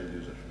value to the end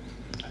user.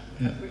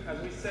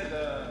 As we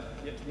said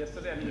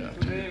yesterday, I mean,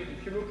 today,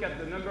 if you look at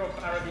the number of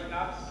Arabic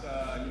apps,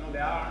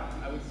 there are,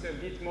 I would say, a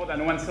bit more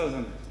than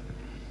 1,000.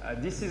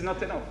 This is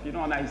not enough,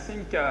 and I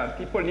think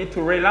people need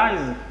to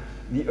realize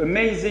the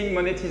amazing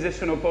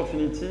monetization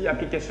opportunity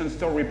application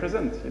store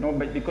represents,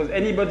 because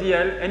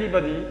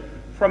anybody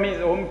from his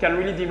home can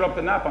really develop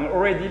an app and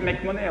already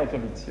make money out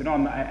of it,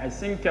 And I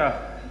think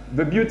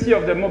the beauty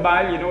of the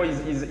mobile,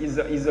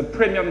 is a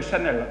premium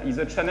channel, is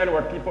a channel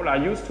where people are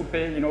used to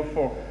pay,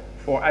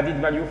 for added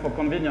value, for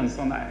convenience.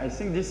 And I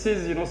think this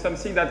is,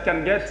 something that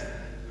can get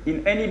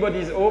in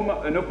anybody's home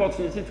an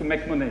opportunity to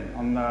make money.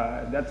 And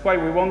that's why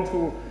we want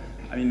to,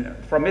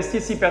 from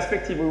STC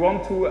perspective, we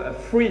want to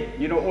free,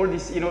 all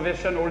this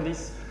innovation, all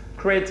this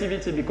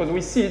creativity, because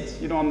we see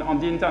it, on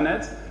the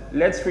internet.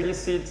 Let's really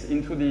see it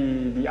into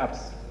the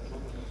apps.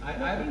 I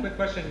have a quick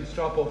question,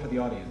 straw poll for the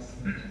audience.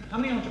 How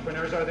many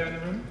entrepreneurs are there in the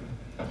room?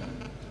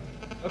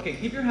 Okay,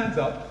 keep your hands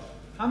up.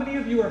 How many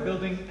of you are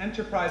building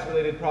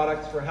enterprise-related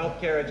products for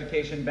healthcare,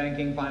 education,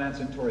 banking, finance,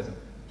 and tourism?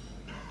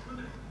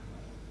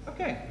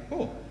 Okay,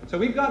 cool. So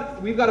we've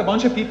got a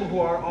bunch of people who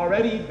are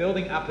already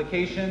building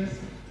applications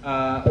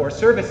or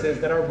services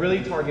that are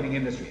really targeting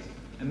industries,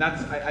 and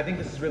I think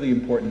this is really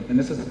important, and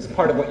this is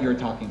part of what you're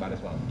talking about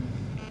as well.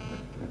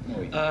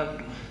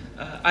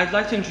 I'd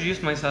like to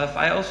introduce myself.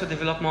 I also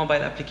develop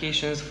mobile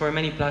applications for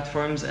many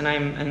platforms, and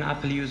I'm an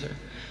Apple user.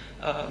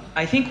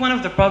 I think one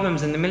of the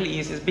problems in the Middle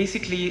East is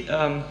basically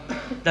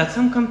that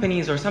some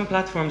companies or some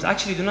platforms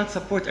actually do not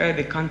support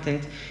Arabic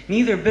content,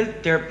 neither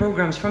build their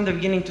programs from the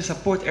beginning to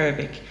support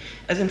Arabic.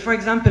 As in, for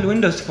example,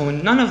 Windows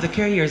Phone, none of the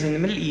carriers in the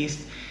Middle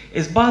East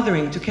is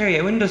bothering to carry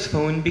a Windows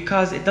Phone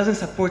because it doesn't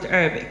support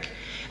Arabic.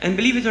 And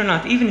believe it or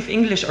not, even if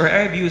English or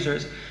Arab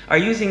users are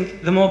using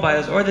the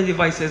mobiles or the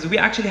devices, we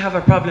actually have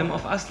a problem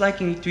of us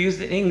liking to use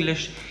the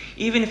English,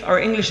 even if our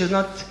English is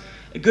not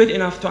good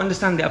enough to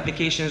understand the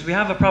applications. We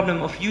have a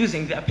problem of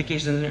using the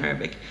applications in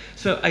Arabic.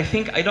 So I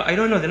think, I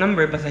don't know the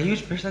number, but a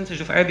huge percentage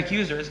of Arabic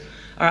users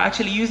are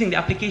actually using the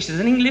applications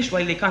in English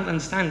while they can't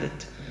understand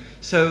it.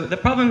 So the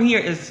problem here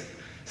is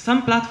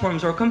some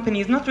platforms or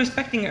companies not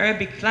respecting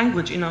Arabic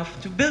language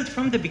enough to build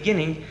from the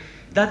beginning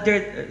that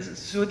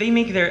so they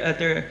make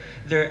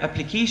their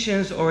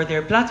applications or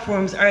their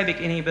platforms Arabic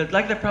enabled,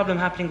 like the problem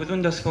happening with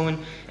Windows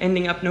Phone,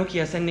 ending up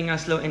Nokia sending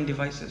us low-end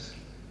devices.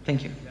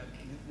 Thank you. Yeah,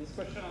 this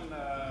question on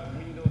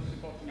Windows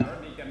supporting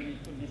Arabic,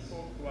 it could be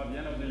solved toward the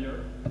end of the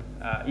year.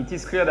 It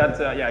is clear that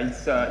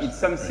it's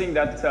something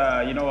that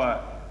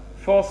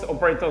force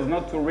operators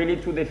not to really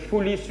they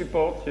fully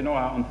support,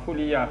 on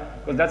fully,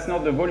 because that's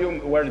not the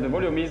volume where the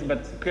volume is,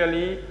 but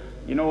clearly,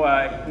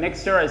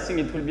 next year I think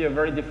it will be a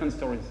very different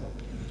story. So.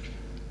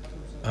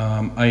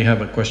 I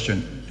have a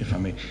question, if I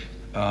may.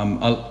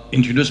 I'll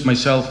introduce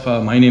myself.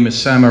 My name is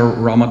Samir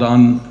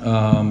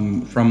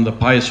Ramadan from the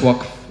Pious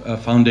Waqf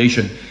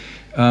Foundation.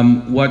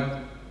 What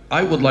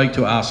I would like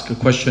to ask a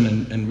question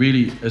and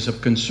really is of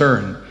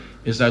concern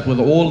is that with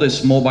all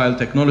this mobile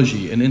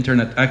technology and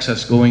internet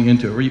access going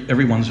into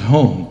everyone's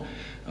home,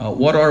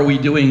 what are we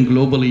doing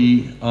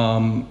globally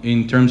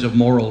in terms of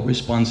moral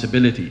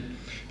responsibility?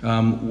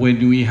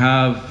 When we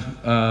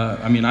have,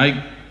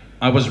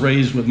 I was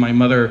raised with my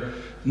mother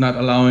not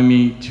allowing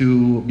me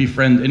to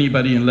befriend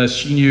anybody unless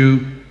she knew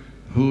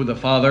who the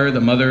father,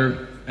 the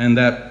mother, and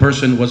that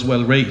person was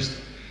well raised.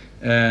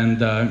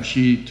 And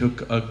she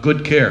took a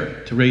good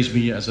care to raise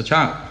me as a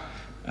child.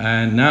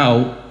 And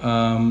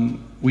now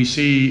we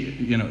see,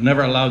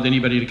 never allowed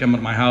anybody to come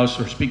to my house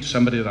or speak to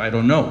somebody that I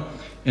don't know.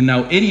 And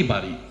now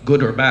anybody,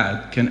 good or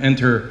bad, can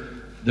enter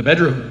the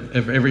bedroom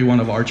of every one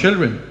of our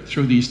children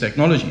through these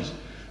technologies.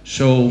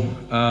 So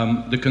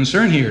the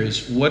concern here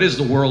is, what is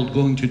the world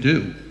going to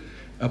do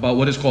about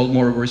what is called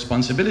moral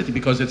responsibility?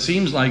 Because it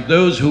seems like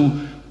those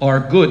who are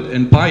good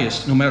and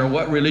pious, no matter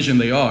what religion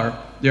they are,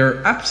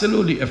 they're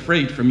absolutely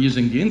afraid from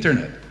using the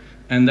internet.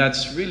 And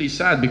that's really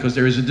sad, because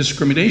there is a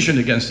discrimination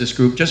against this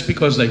group just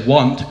because they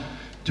want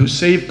to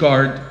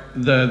safeguard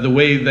the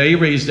way they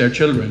raise their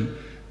children.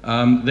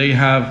 They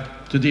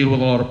have to deal with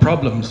a lot of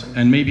problems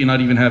and maybe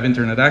not even have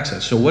internet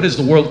access. So what is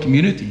the world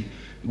community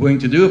going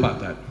to do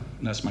about that?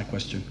 And that's my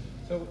question.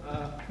 So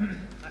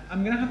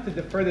I'm going to have to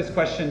defer this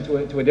question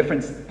to a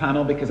different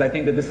panel, because I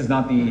think that this is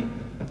not the...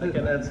 I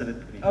can answer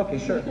it, please. Okay,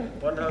 sure.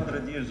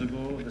 100 years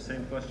ago, the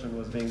same question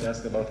was being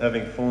asked about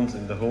having phones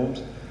in the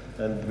homes,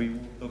 and we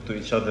don't talk to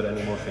each other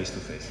anymore face to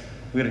face.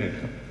 We're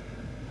here.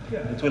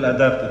 It will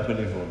adapt, it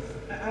will evolve.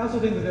 I also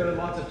think that there are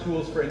lots of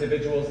tools for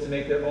individuals to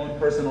make their own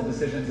personal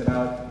decisions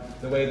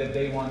about the way that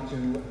they want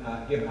to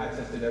give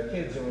access to their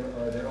kids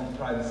or their own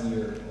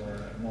privacy or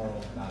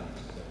moral values.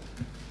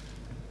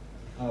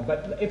 So.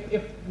 But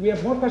if we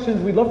have more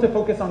questions, we'd love to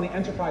focus on the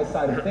enterprise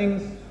side of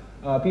things.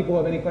 People who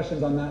have any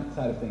questions on that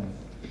side of things?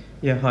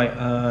 Yeah, hi,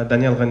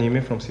 Daniel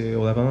Ghanimi from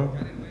CEO Lebanon.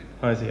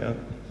 Hi, Ziad.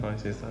 Hi,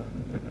 Ziad.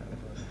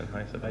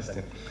 Hi,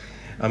 Sebastian.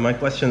 My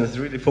question is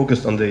really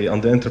focused on the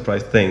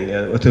enterprise thing.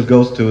 It will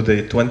go to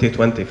the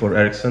 2020 for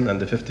Ericsson and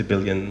the 50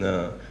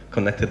 billion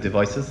connected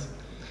devices.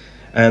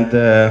 And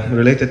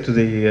related to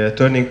the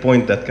turning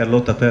point that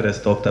Carlota Perez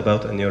talked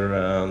about in your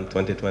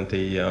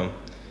 2020,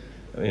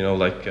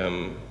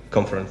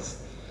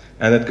 conference.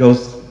 And it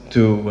goes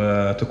to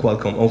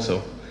Qualcomm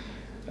also.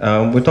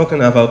 We're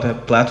talking about a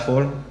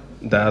platform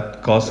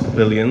that costs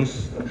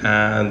billions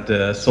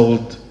and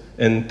sold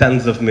in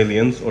tens of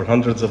millions or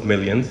hundreds of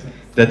millions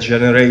that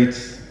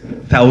generates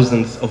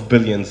thousands of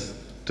billions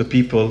to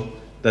people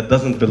that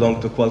doesn't belong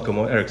to Qualcomm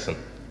or Ericsson.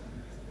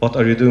 What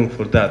are you doing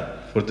for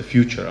that, for the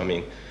future? I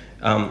mean,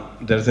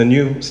 there's a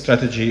new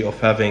strategy of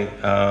having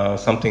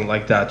something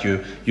like that.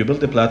 You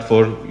build a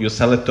platform, you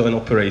sell it to an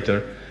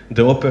operator.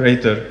 The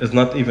operator is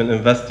not even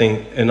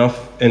investing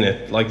enough in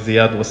it, like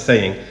Ziad was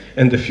saying.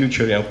 In the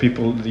future,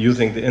 people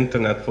using the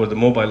internet for the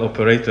mobile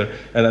operator,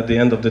 and at the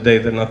end of the day,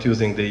 they're not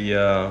using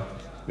the,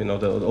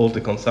 all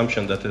the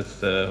consumption that is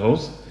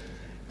host.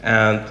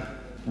 And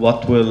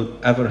what will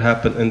ever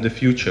happen in the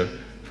future?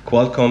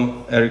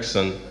 Qualcomm,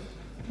 Ericsson,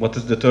 what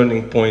is the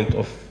turning point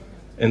of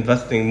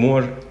investing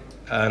more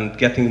and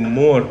getting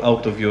more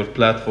out of your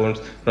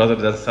platforms rather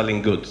than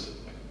selling goods?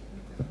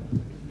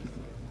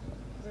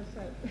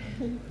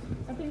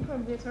 I think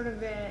from the sort of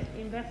the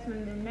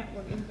investment in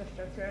network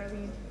infrastructure, I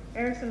mean,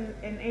 Ericsson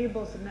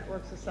enables the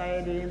network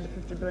society and the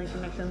 50 billion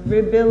connections. We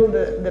build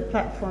the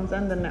platforms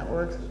and the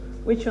networks,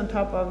 which on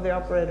top of the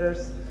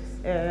operators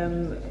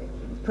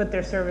put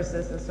their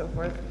services and so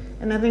forth.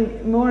 And I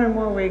think more and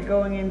more we're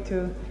going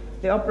into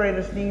the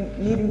operators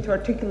needing to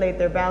articulate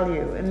their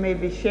value and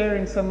maybe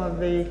sharing some of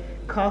the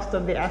cost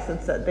of the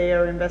assets that they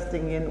are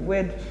investing in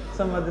with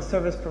some of the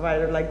service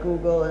providers like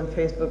Google and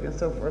Facebook and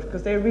so forth,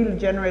 because they're really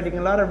generating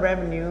a lot of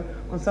revenue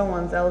on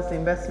someone else's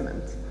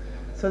investment.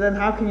 So then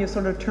how can you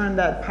sort of turn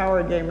that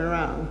power game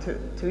around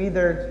to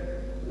either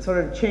sort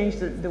of change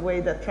the way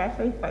that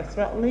traffic by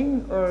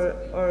throttling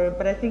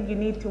but I think you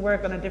need to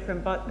work on a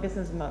different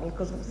business model,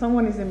 because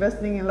someone is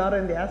investing a lot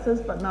in the assets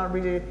but not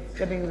really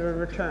getting the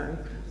return.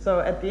 So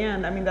at the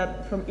end, I mean,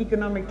 that from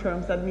economic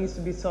terms, that needs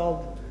to be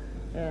solved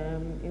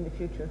in the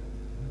future.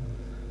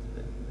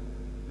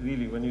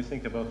 Really, when you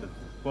think about it,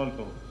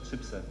 Qualcomm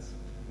chipsets,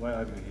 why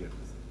are you here?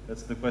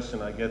 That's the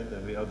question I get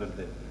every other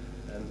day.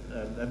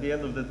 And at the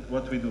end of that,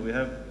 what we do, we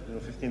have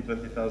 15,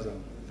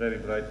 20,000 very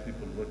bright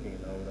people working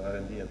in our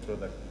R&D and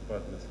product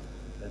departments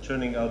and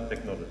churning out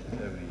technologies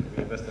every year.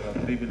 We invest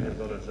around $3 billion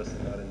just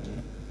in R&D,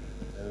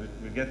 and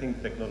we're getting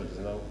technologies.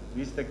 Now,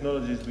 these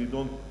technologies we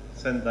don't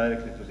send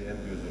directly to the end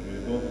user.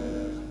 We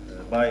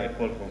don't buy a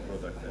Qualcomm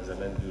product as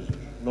an end user,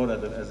 nor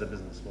as a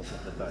business most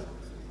of the time.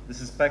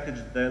 This is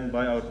packaged then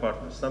by our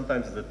partners,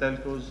 sometimes the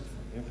telcos,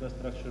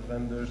 infrastructure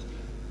vendors,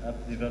 app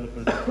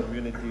developers,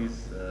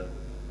 communities,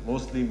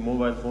 mostly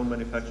mobile phone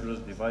manufacturers,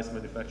 device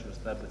manufacturers,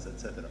 tablets,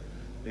 etc.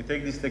 They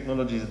take these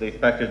technologies, they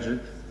package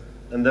it,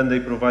 and then they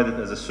provide it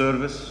as a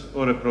service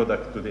or a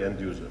product to the end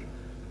user.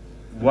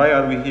 Why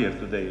are we here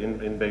today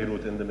in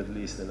Beirut, in the Middle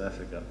East, in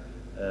Africa?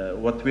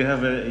 What we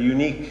have a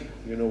unique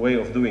way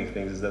of doing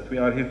things is that we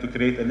are here to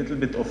create a little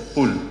bit of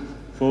pull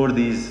for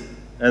these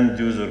end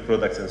user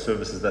products and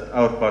services that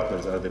our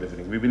partners are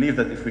delivering. We believe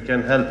that if we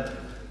can help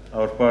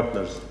our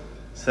partners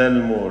sell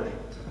more,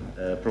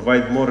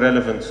 provide more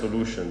relevant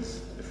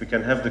solutions, if we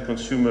can have the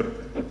consumer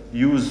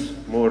use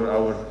more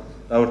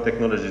our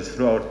technologies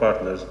through our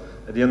partners,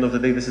 at the end of the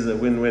day, this is a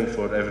win-win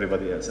for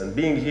everybody else. And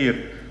being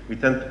here, we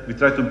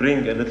try to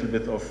bring a little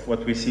bit of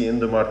what we see in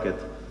the market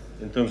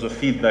in terms of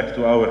feedback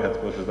to our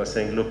headquarters by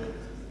saying, look,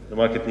 the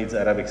market needs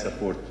Arabic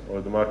support,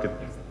 or the market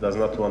does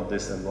not want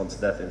this and wants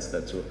that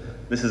instead. So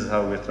this is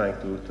how we're trying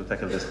to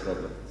tackle this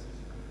problem.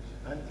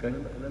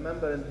 And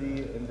remember,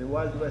 in the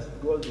Wild West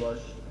gold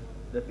rush,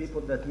 the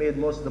people that made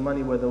most of the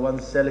money were the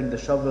ones selling the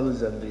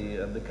shovels and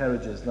the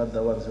carriages, not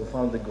the ones who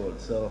found the gold.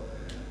 So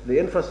the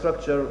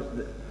infrastructure,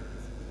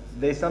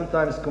 they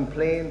sometimes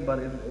complain, but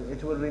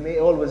it will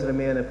always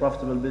remain a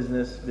profitable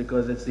business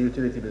because it's the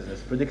utility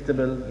business.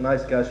 Predictable,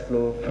 nice cash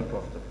flow, and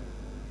profitable.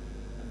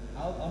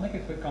 I'll make a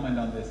quick comment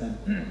on this, and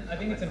I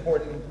think it's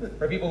important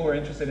for people who are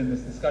interested in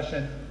this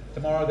discussion.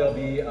 Tomorrow there'll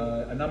be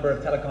a number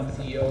of telecom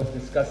CEOs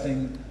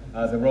discussing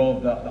the role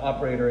of the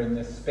operator in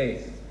this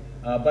space.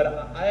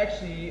 But I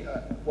actually,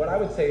 what I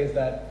would say is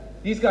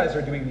that these guys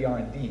are doing the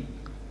R&D,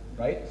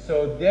 right?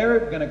 So they're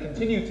going to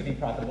continue to be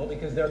profitable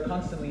because they're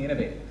constantly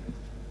innovating.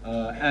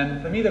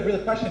 And for me, the real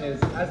question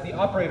is, as the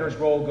operator's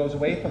role goes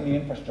away from the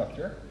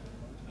infrastructure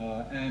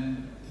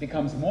and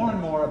becomes more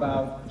and more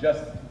about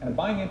just kind of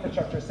buying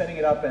infrastructure, setting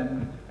it up,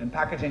 and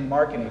packaging,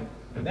 marketing,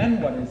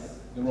 then what is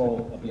the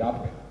role of the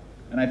operator?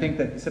 And I think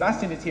that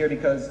Sebastian is here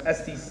because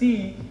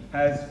STC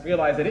has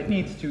realized that it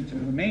needs to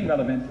remain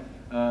relevant,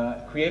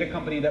 create a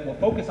company that will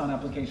focus on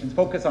applications,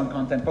 focus on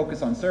content,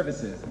 focus on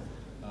services.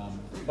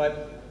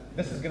 But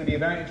this is going to be a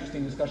very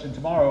interesting discussion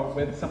tomorrow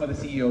with some of the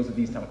CEOs of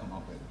these telecom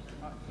operators.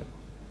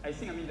 I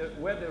think,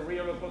 where the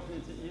real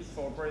opportunity is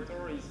for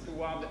operator is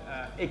toward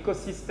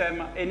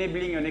ecosystem,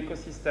 enabling an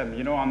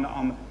ecosystem,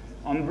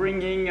 on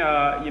bringing,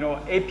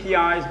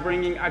 APIs,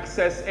 bringing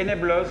access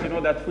enablers,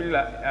 that will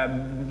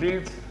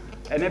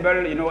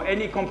enable,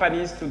 any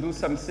companies to do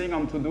something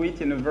and to do it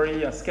in a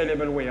very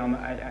scalable way. And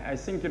I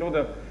think,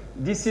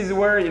 this is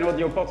where,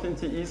 the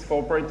opportunity is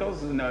for operators,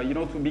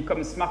 to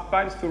become smart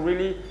pipes, to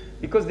really,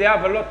 because they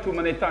have a lot to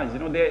monetize.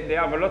 They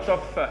have a lot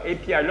of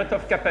API, a lot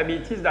of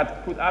capabilities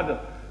that could add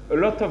a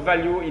lot of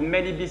value in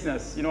many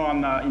business, in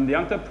the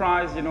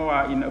enterprise,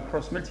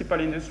 across multiple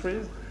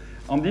industries.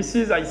 And this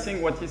is, I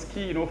think, what is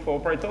key, for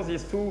operators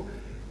is to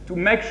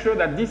make sure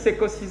that this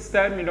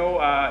ecosystem,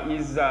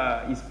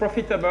 is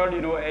profitable,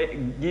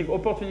 give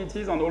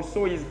opportunities, and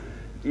also it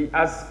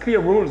has clear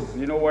rules,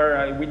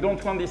 where we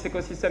don't want this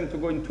ecosystem to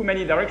go in too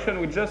many directions.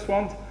 We just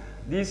want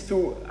this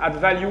to add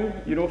value,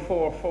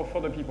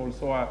 for the people.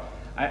 So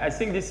I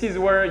think this is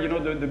where,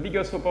 the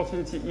biggest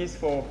opportunity is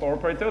for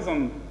operators.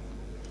 And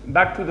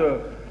back to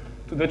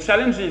the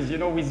challenges,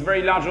 with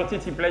very large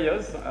OTT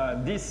players,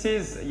 this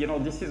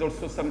is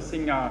also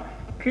something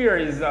clear.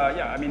 Is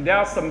there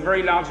are some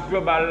very large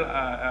global,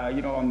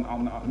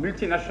 on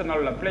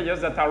multinational players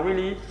that are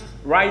really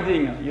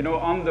riding,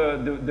 on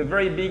the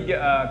very big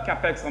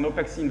capex and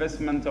opex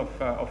investment of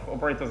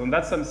operators, and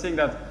that's something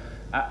that,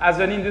 as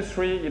an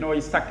industry,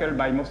 is tackled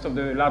by most of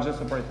the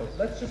largest operators.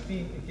 Let's just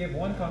give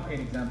one concrete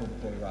example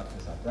before we wrap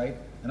this up, right?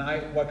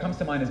 And what comes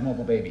to mind is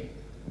Mobile Baby,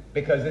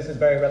 because this is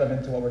very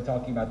relevant to what we're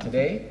talking about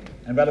today,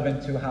 and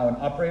relevant to how an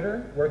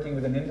operator working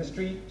with an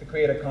industry to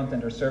create a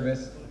content or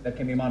service that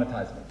can be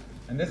monetizable.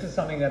 And this is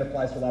something that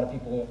applies to a lot of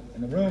people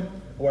in the room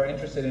who are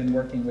interested in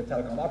working with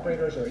telecom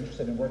operators, or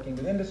interested in working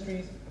with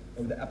industries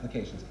or with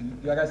applications. Can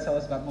you guys tell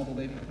us about Mobile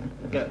Baby?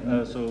 Yeah,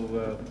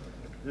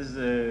 this is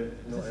a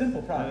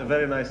simple product. A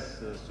very nice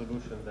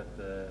solution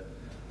that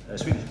a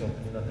Swedish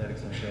company, not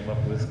Ericsson, came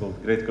up with,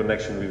 called Great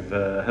Connection. We've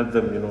helped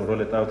them, roll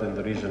it out in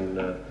the region,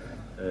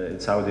 in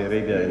Saudi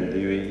Arabia, in the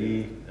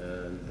UAE,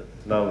 and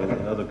now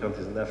in other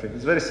countries in Africa.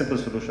 It's a very simple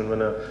solution.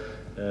 When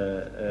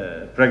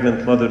a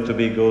pregnant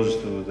mother-to-be goes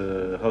to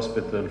the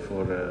hospital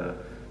for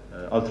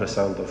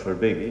ultrasound of her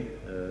baby,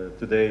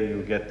 today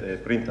you get a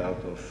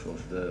printout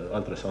of the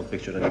ultrasound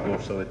picture, and you go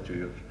show it to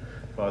your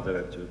father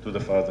and to the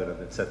father,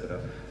 and etc.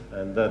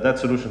 And that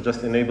solution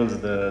just enables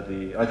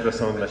the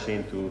ultrasound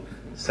machine to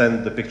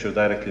send the picture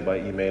directly by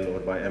email or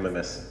by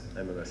MMS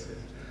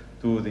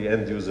to the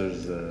end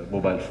user's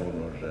mobile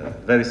phone, or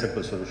very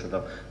simple solution.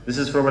 Now, this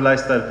is from a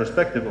lifestyle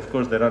perspective. Of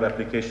course, there are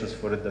applications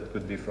for it that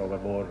could be from a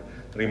more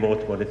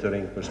remote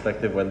monitoring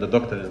perspective, when the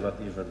doctor is not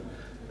even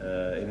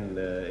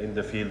in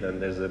the field, and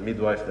there's a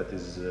midwife that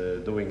is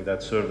doing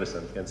that service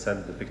and can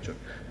send the picture.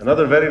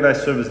 Another very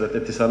nice service that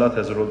Etisalat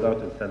has rolled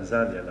out in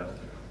Tanzania now,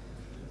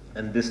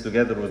 and this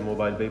together with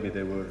Mobile Baby,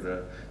 they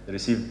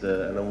received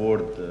an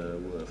award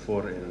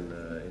for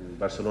in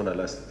Barcelona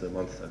last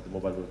month at the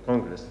Mobile World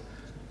Congress,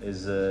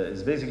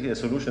 is basically a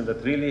solution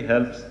that really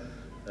helps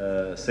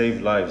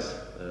save lives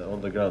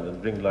on the ground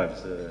and bring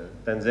lives.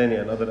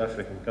 Tanzania and other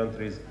African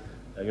countries,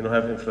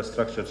 have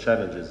infrastructure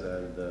challenges,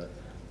 and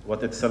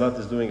what Etisalat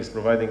is doing is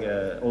providing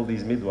all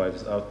these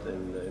midwives out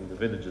in the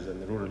villages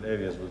and the rural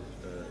areas with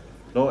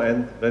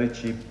low-end, very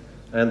cheap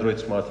Android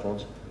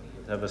smartphones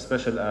that have a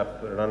special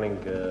app running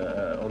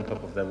on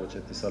top of them, which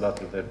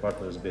Etisalat with their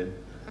partners build.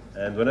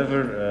 And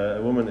whenever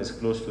a woman is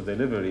close to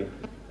delivery,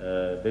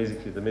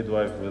 basically the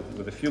midwife,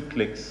 with a few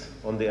clicks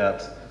on the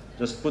apps,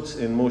 just puts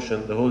in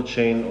motion the whole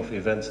chain of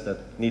events that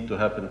need to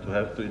happen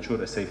to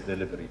ensure a safe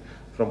delivery.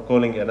 From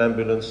calling an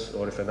ambulance,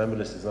 or if an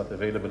ambulance is not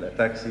available, a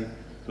taxi,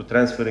 to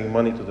transferring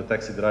money to the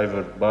taxi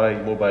driver by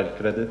mobile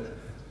credit,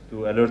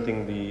 to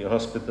alerting the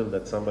hospital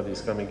that somebody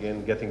is coming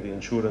in, getting the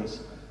insurance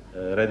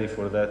ready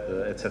for that,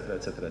 etc.,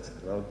 etc.,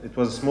 etc. Now, it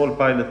was a small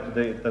pilot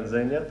today in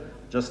Tanzania.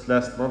 Just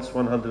last month,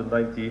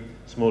 190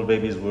 small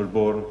babies were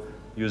born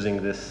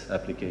using this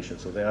application.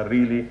 So they are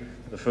really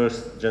the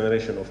first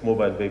generation of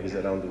mobile babies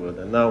around the world.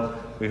 And now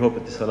we hope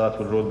Etisalat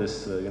will roll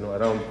this,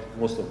 around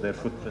most of their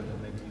footprint,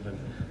 and maybe even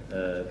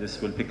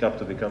this will pick up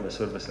to become a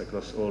service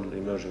across all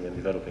emerging and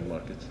developing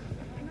markets.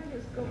 Can I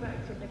just go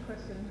back to the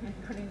question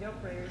regarding the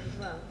operators as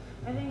well?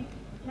 I think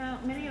now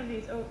many of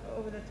these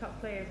over-the-top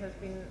players has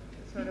been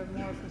sort of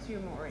more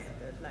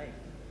consumer-oriented, like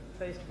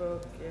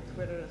Facebook,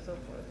 Twitter, and so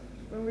forth.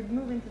 When we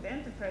move into the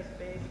enterprise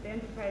space, the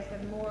enterprise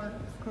has more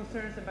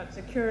concerns about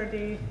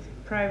security,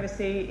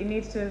 privacy. It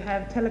needs to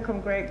have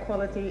telecom-grade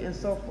quality and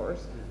so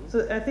forth.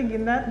 So I think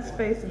in that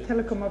space, the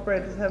telecom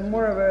operators have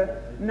more of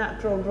a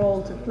natural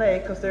role to play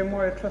because they're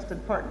more a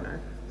trusted partner.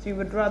 So you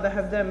would rather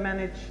have them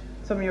manage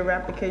some of your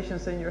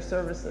applications and your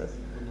services.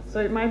 So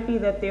it might be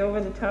that the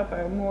over-the-top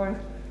are more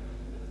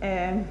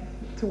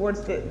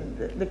towards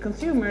the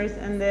consumers,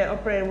 and the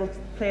operator will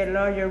play a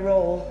larger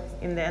role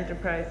in the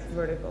enterprise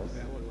verticals.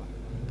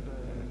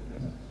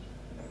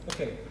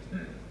 Okay.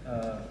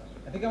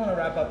 I think I want to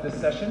wrap up this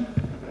session.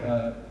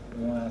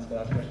 We want to ask the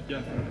last question?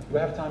 Yeah. Do we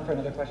have time for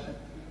another question?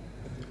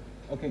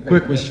 Okay, great.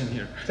 Quick question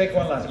here. Take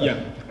one last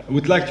question. Yeah. I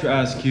would like to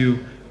ask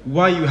you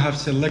why you have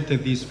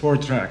selected these 4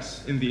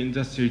 tracks in the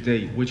industry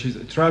day, which is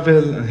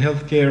travel and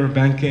healthcare,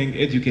 banking,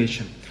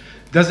 education.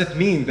 Does it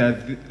mean that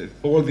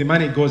all the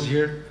money goes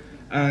here?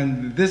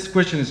 And this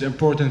question is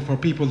important for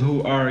people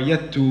who are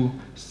yet to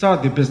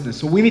start the business.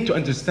 So we need to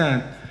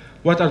understand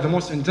what are the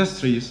most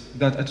industries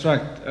that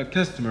attract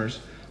customers.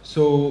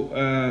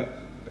 So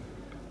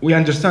we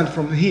understand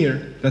from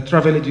here that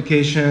travel,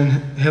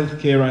 education,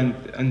 healthcare,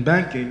 and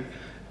banking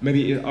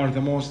maybe are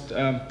the most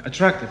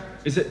attractive.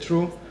 Is it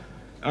true?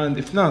 And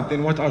if not,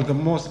 then what are the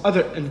most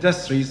other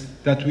industries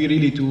that we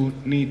really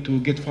need to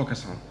get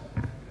focused on?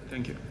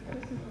 Thank you.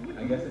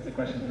 I guess it's a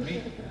question for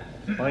me.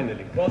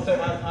 Finally. Well, so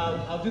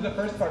I'll do the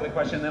first part of the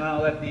question, then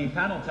I'll let the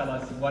panel tell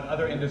us what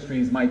other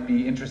industries might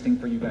be interesting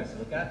for you guys to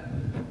look at.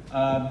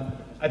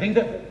 I think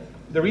that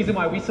the reason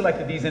why we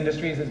selected these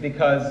industries is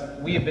because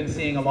we have been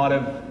seeing a lot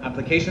of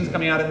applications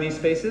coming out in these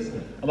spaces,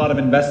 a lot of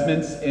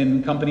investments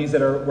in companies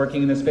that are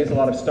working in this space, a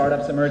lot of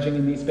startups emerging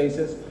in these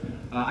spaces.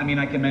 I mean,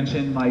 I can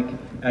mention like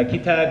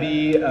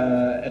Kitabi,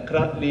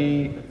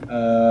 Iqra'li,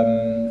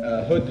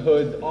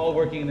 Hudhud, all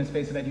working in the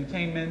space of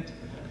edutainment.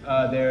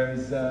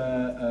 There's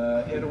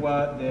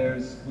Irwa,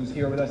 who's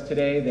here with us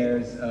today.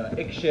 There's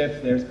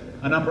Ikshif. There's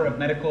a number of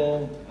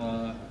medical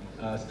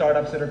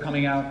startups that are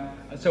coming out.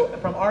 So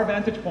from our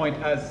vantage point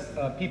as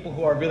people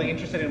who are really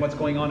interested in what's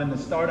going on in the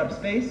startup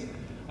space,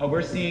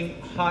 we're seeing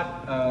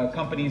hot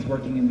companies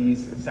working in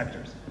these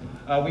sectors.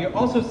 We are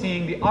also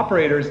seeing the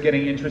operators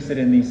getting interested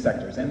in these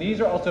sectors. And these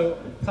are also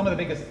some of the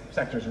biggest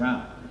sectors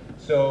around.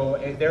 So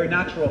they're a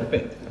natural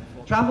fit.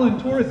 Travel and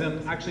tourism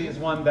actually is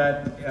one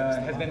that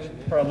has been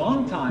for a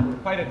long time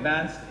quite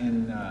advanced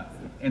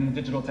in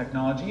digital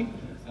technology,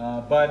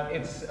 but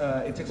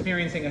it's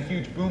experiencing a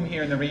huge boom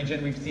here in the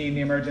region. We've seen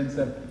the emergence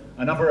of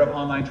a number of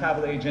online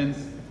travel agents,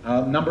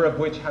 a number of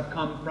which have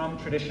come from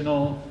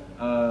traditional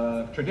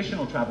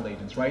travel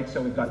agents, right?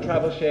 So we've got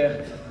Travel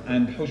Sheikh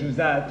and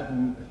Hujuzat,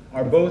 who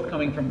are both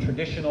coming from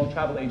traditional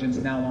travel agents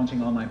now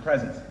launching online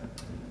presence.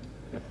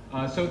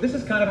 So this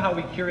is kind of how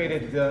we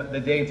curated the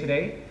day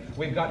today.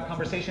 We've got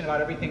conversation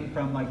about everything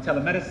from like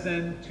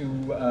telemedicine to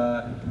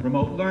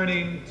remote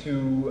learning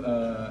to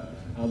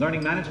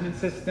learning management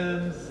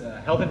systems,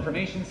 health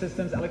information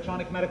systems,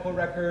 electronic medical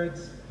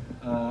records,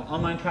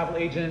 online travel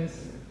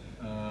agents,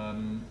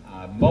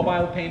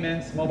 mobile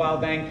payments, mobile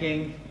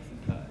banking.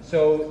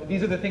 So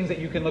these are the things that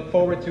you can look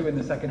forward to in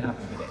the second half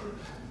of the day.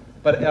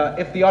 But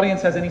if the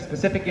audience has any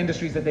specific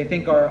industries that they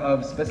think are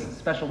of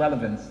special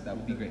relevance, that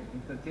would be great.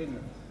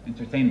 Entertainment.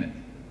 Entertainment.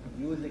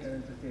 Music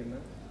and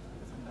entertainment.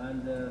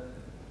 And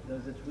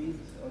there's a tweet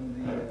on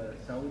the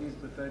Saudis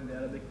preferring the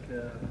Arabic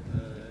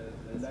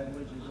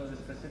language. It was a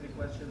specific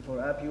question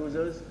for app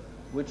users.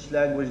 Which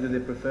language do they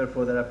prefer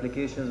for their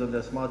applications on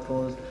their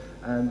smartphones?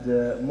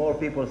 And more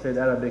people said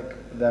Arabic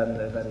than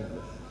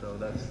English. So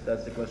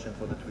that's the question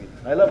for the tweet.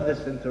 I love this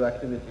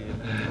interactivity.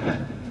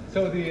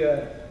 So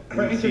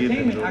for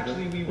entertainment,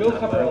 actually, we will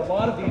cover a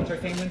lot of the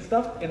entertainment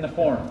stuff in the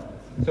forum.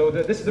 So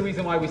this is the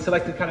reason why we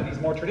selected kind of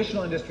these more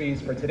traditional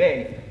industries for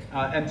today.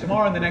 And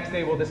tomorrow and the next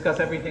day, we'll discuss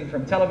everything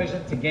from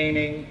television to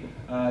gaming,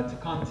 to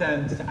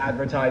content, to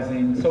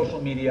advertising,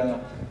 social media,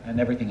 and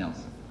everything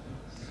else.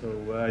 So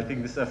I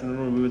think this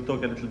afternoon we will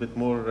talk a little bit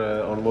more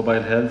on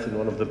mobile health in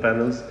one of the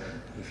panels.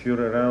 If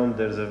you're around,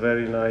 there's a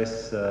very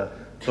nice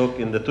talk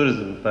in the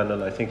tourism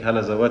panel. I think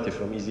Hala Zawati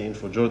from Easy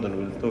Info Jordan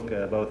will talk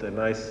about a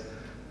nice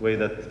way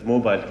that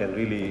mobile can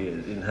really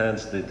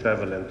enhance the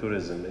travel and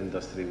tourism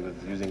industry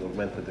with using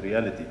augmented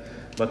reality.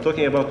 But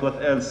talking about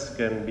what else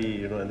can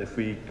be, and if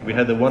we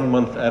had a 1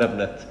 month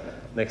ArabNet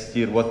next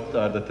year, what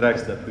are the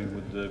tracks that we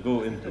would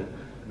go into?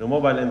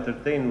 Mobile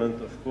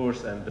entertainment, of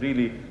course, and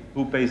really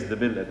who pays the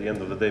bill at the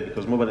end of the day,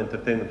 because mobile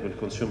entertainment will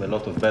consume a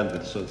lot of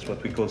bandwidth, so it's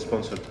what we call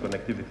sponsored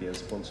connectivity and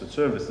sponsored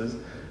services.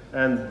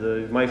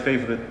 And my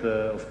favorite,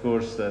 of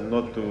course,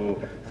 not to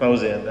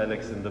Fauzi and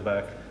Alex in the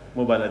back,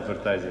 mobile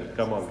advertising.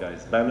 Come on,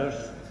 guys.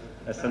 Banners,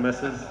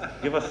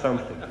 SMSs, give us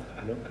something.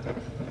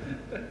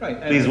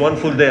 Right. Please, one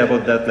full day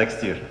about that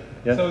next year.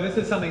 Yeah? So this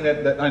is something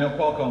that I know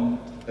Qualcomm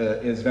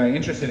is very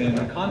interested in,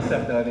 the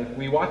concept that if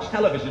we watch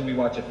television, we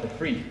watch it for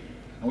free.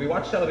 And we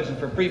watch television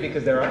for free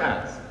because there are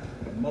ads.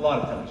 A lot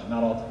of television,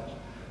 not all television.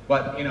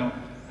 But,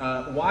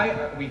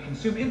 we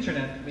consume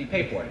internet, we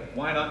pay for it.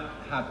 Why not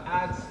have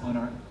ads on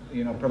our,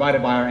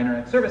 provided by our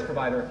internet service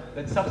provider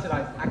that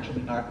subsidize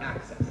actually our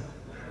access?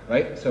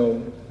 Right?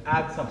 So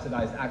ad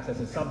subsidized access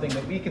is something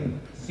that we can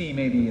see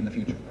maybe in the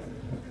future.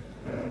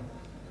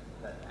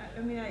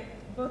 I mean,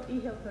 both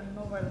e-health and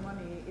mobile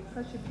money, it's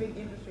such a big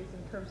industry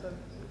in terms of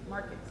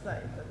market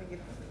size. I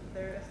think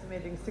they're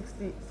estimating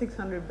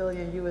 $600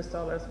 billion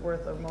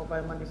worth of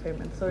mobile money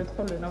payments. So it's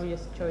probably an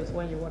obvious choice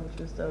when you want to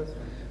choose those.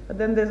 But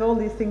then there's all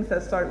these things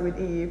that start with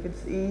E. If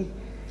it's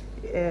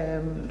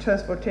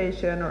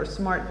transportation or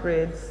smart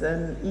grids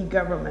and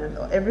e-government,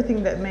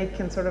 everything that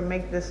can sort of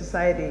make the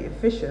society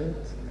efficient,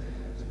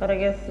 But I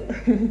guess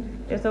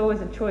there's always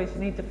a choice.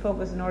 You need to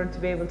focus in order to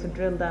be able to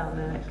drill down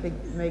and actually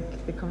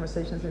make the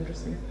conversations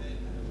interesting.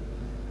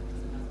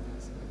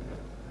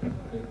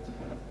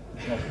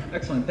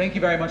 Excellent. Thank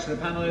you very much to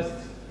the panelists.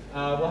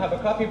 We'll have a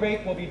coffee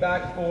break. We'll be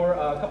back for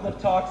a couple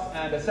of talks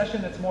and a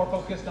session that's more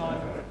focused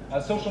on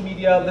social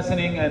media,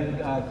 listening, and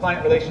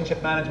client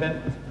relationship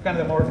management. Kind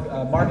of the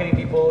more marketing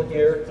people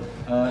here.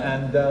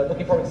 And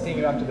looking forward to seeing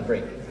you after the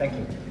break. Thank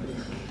you.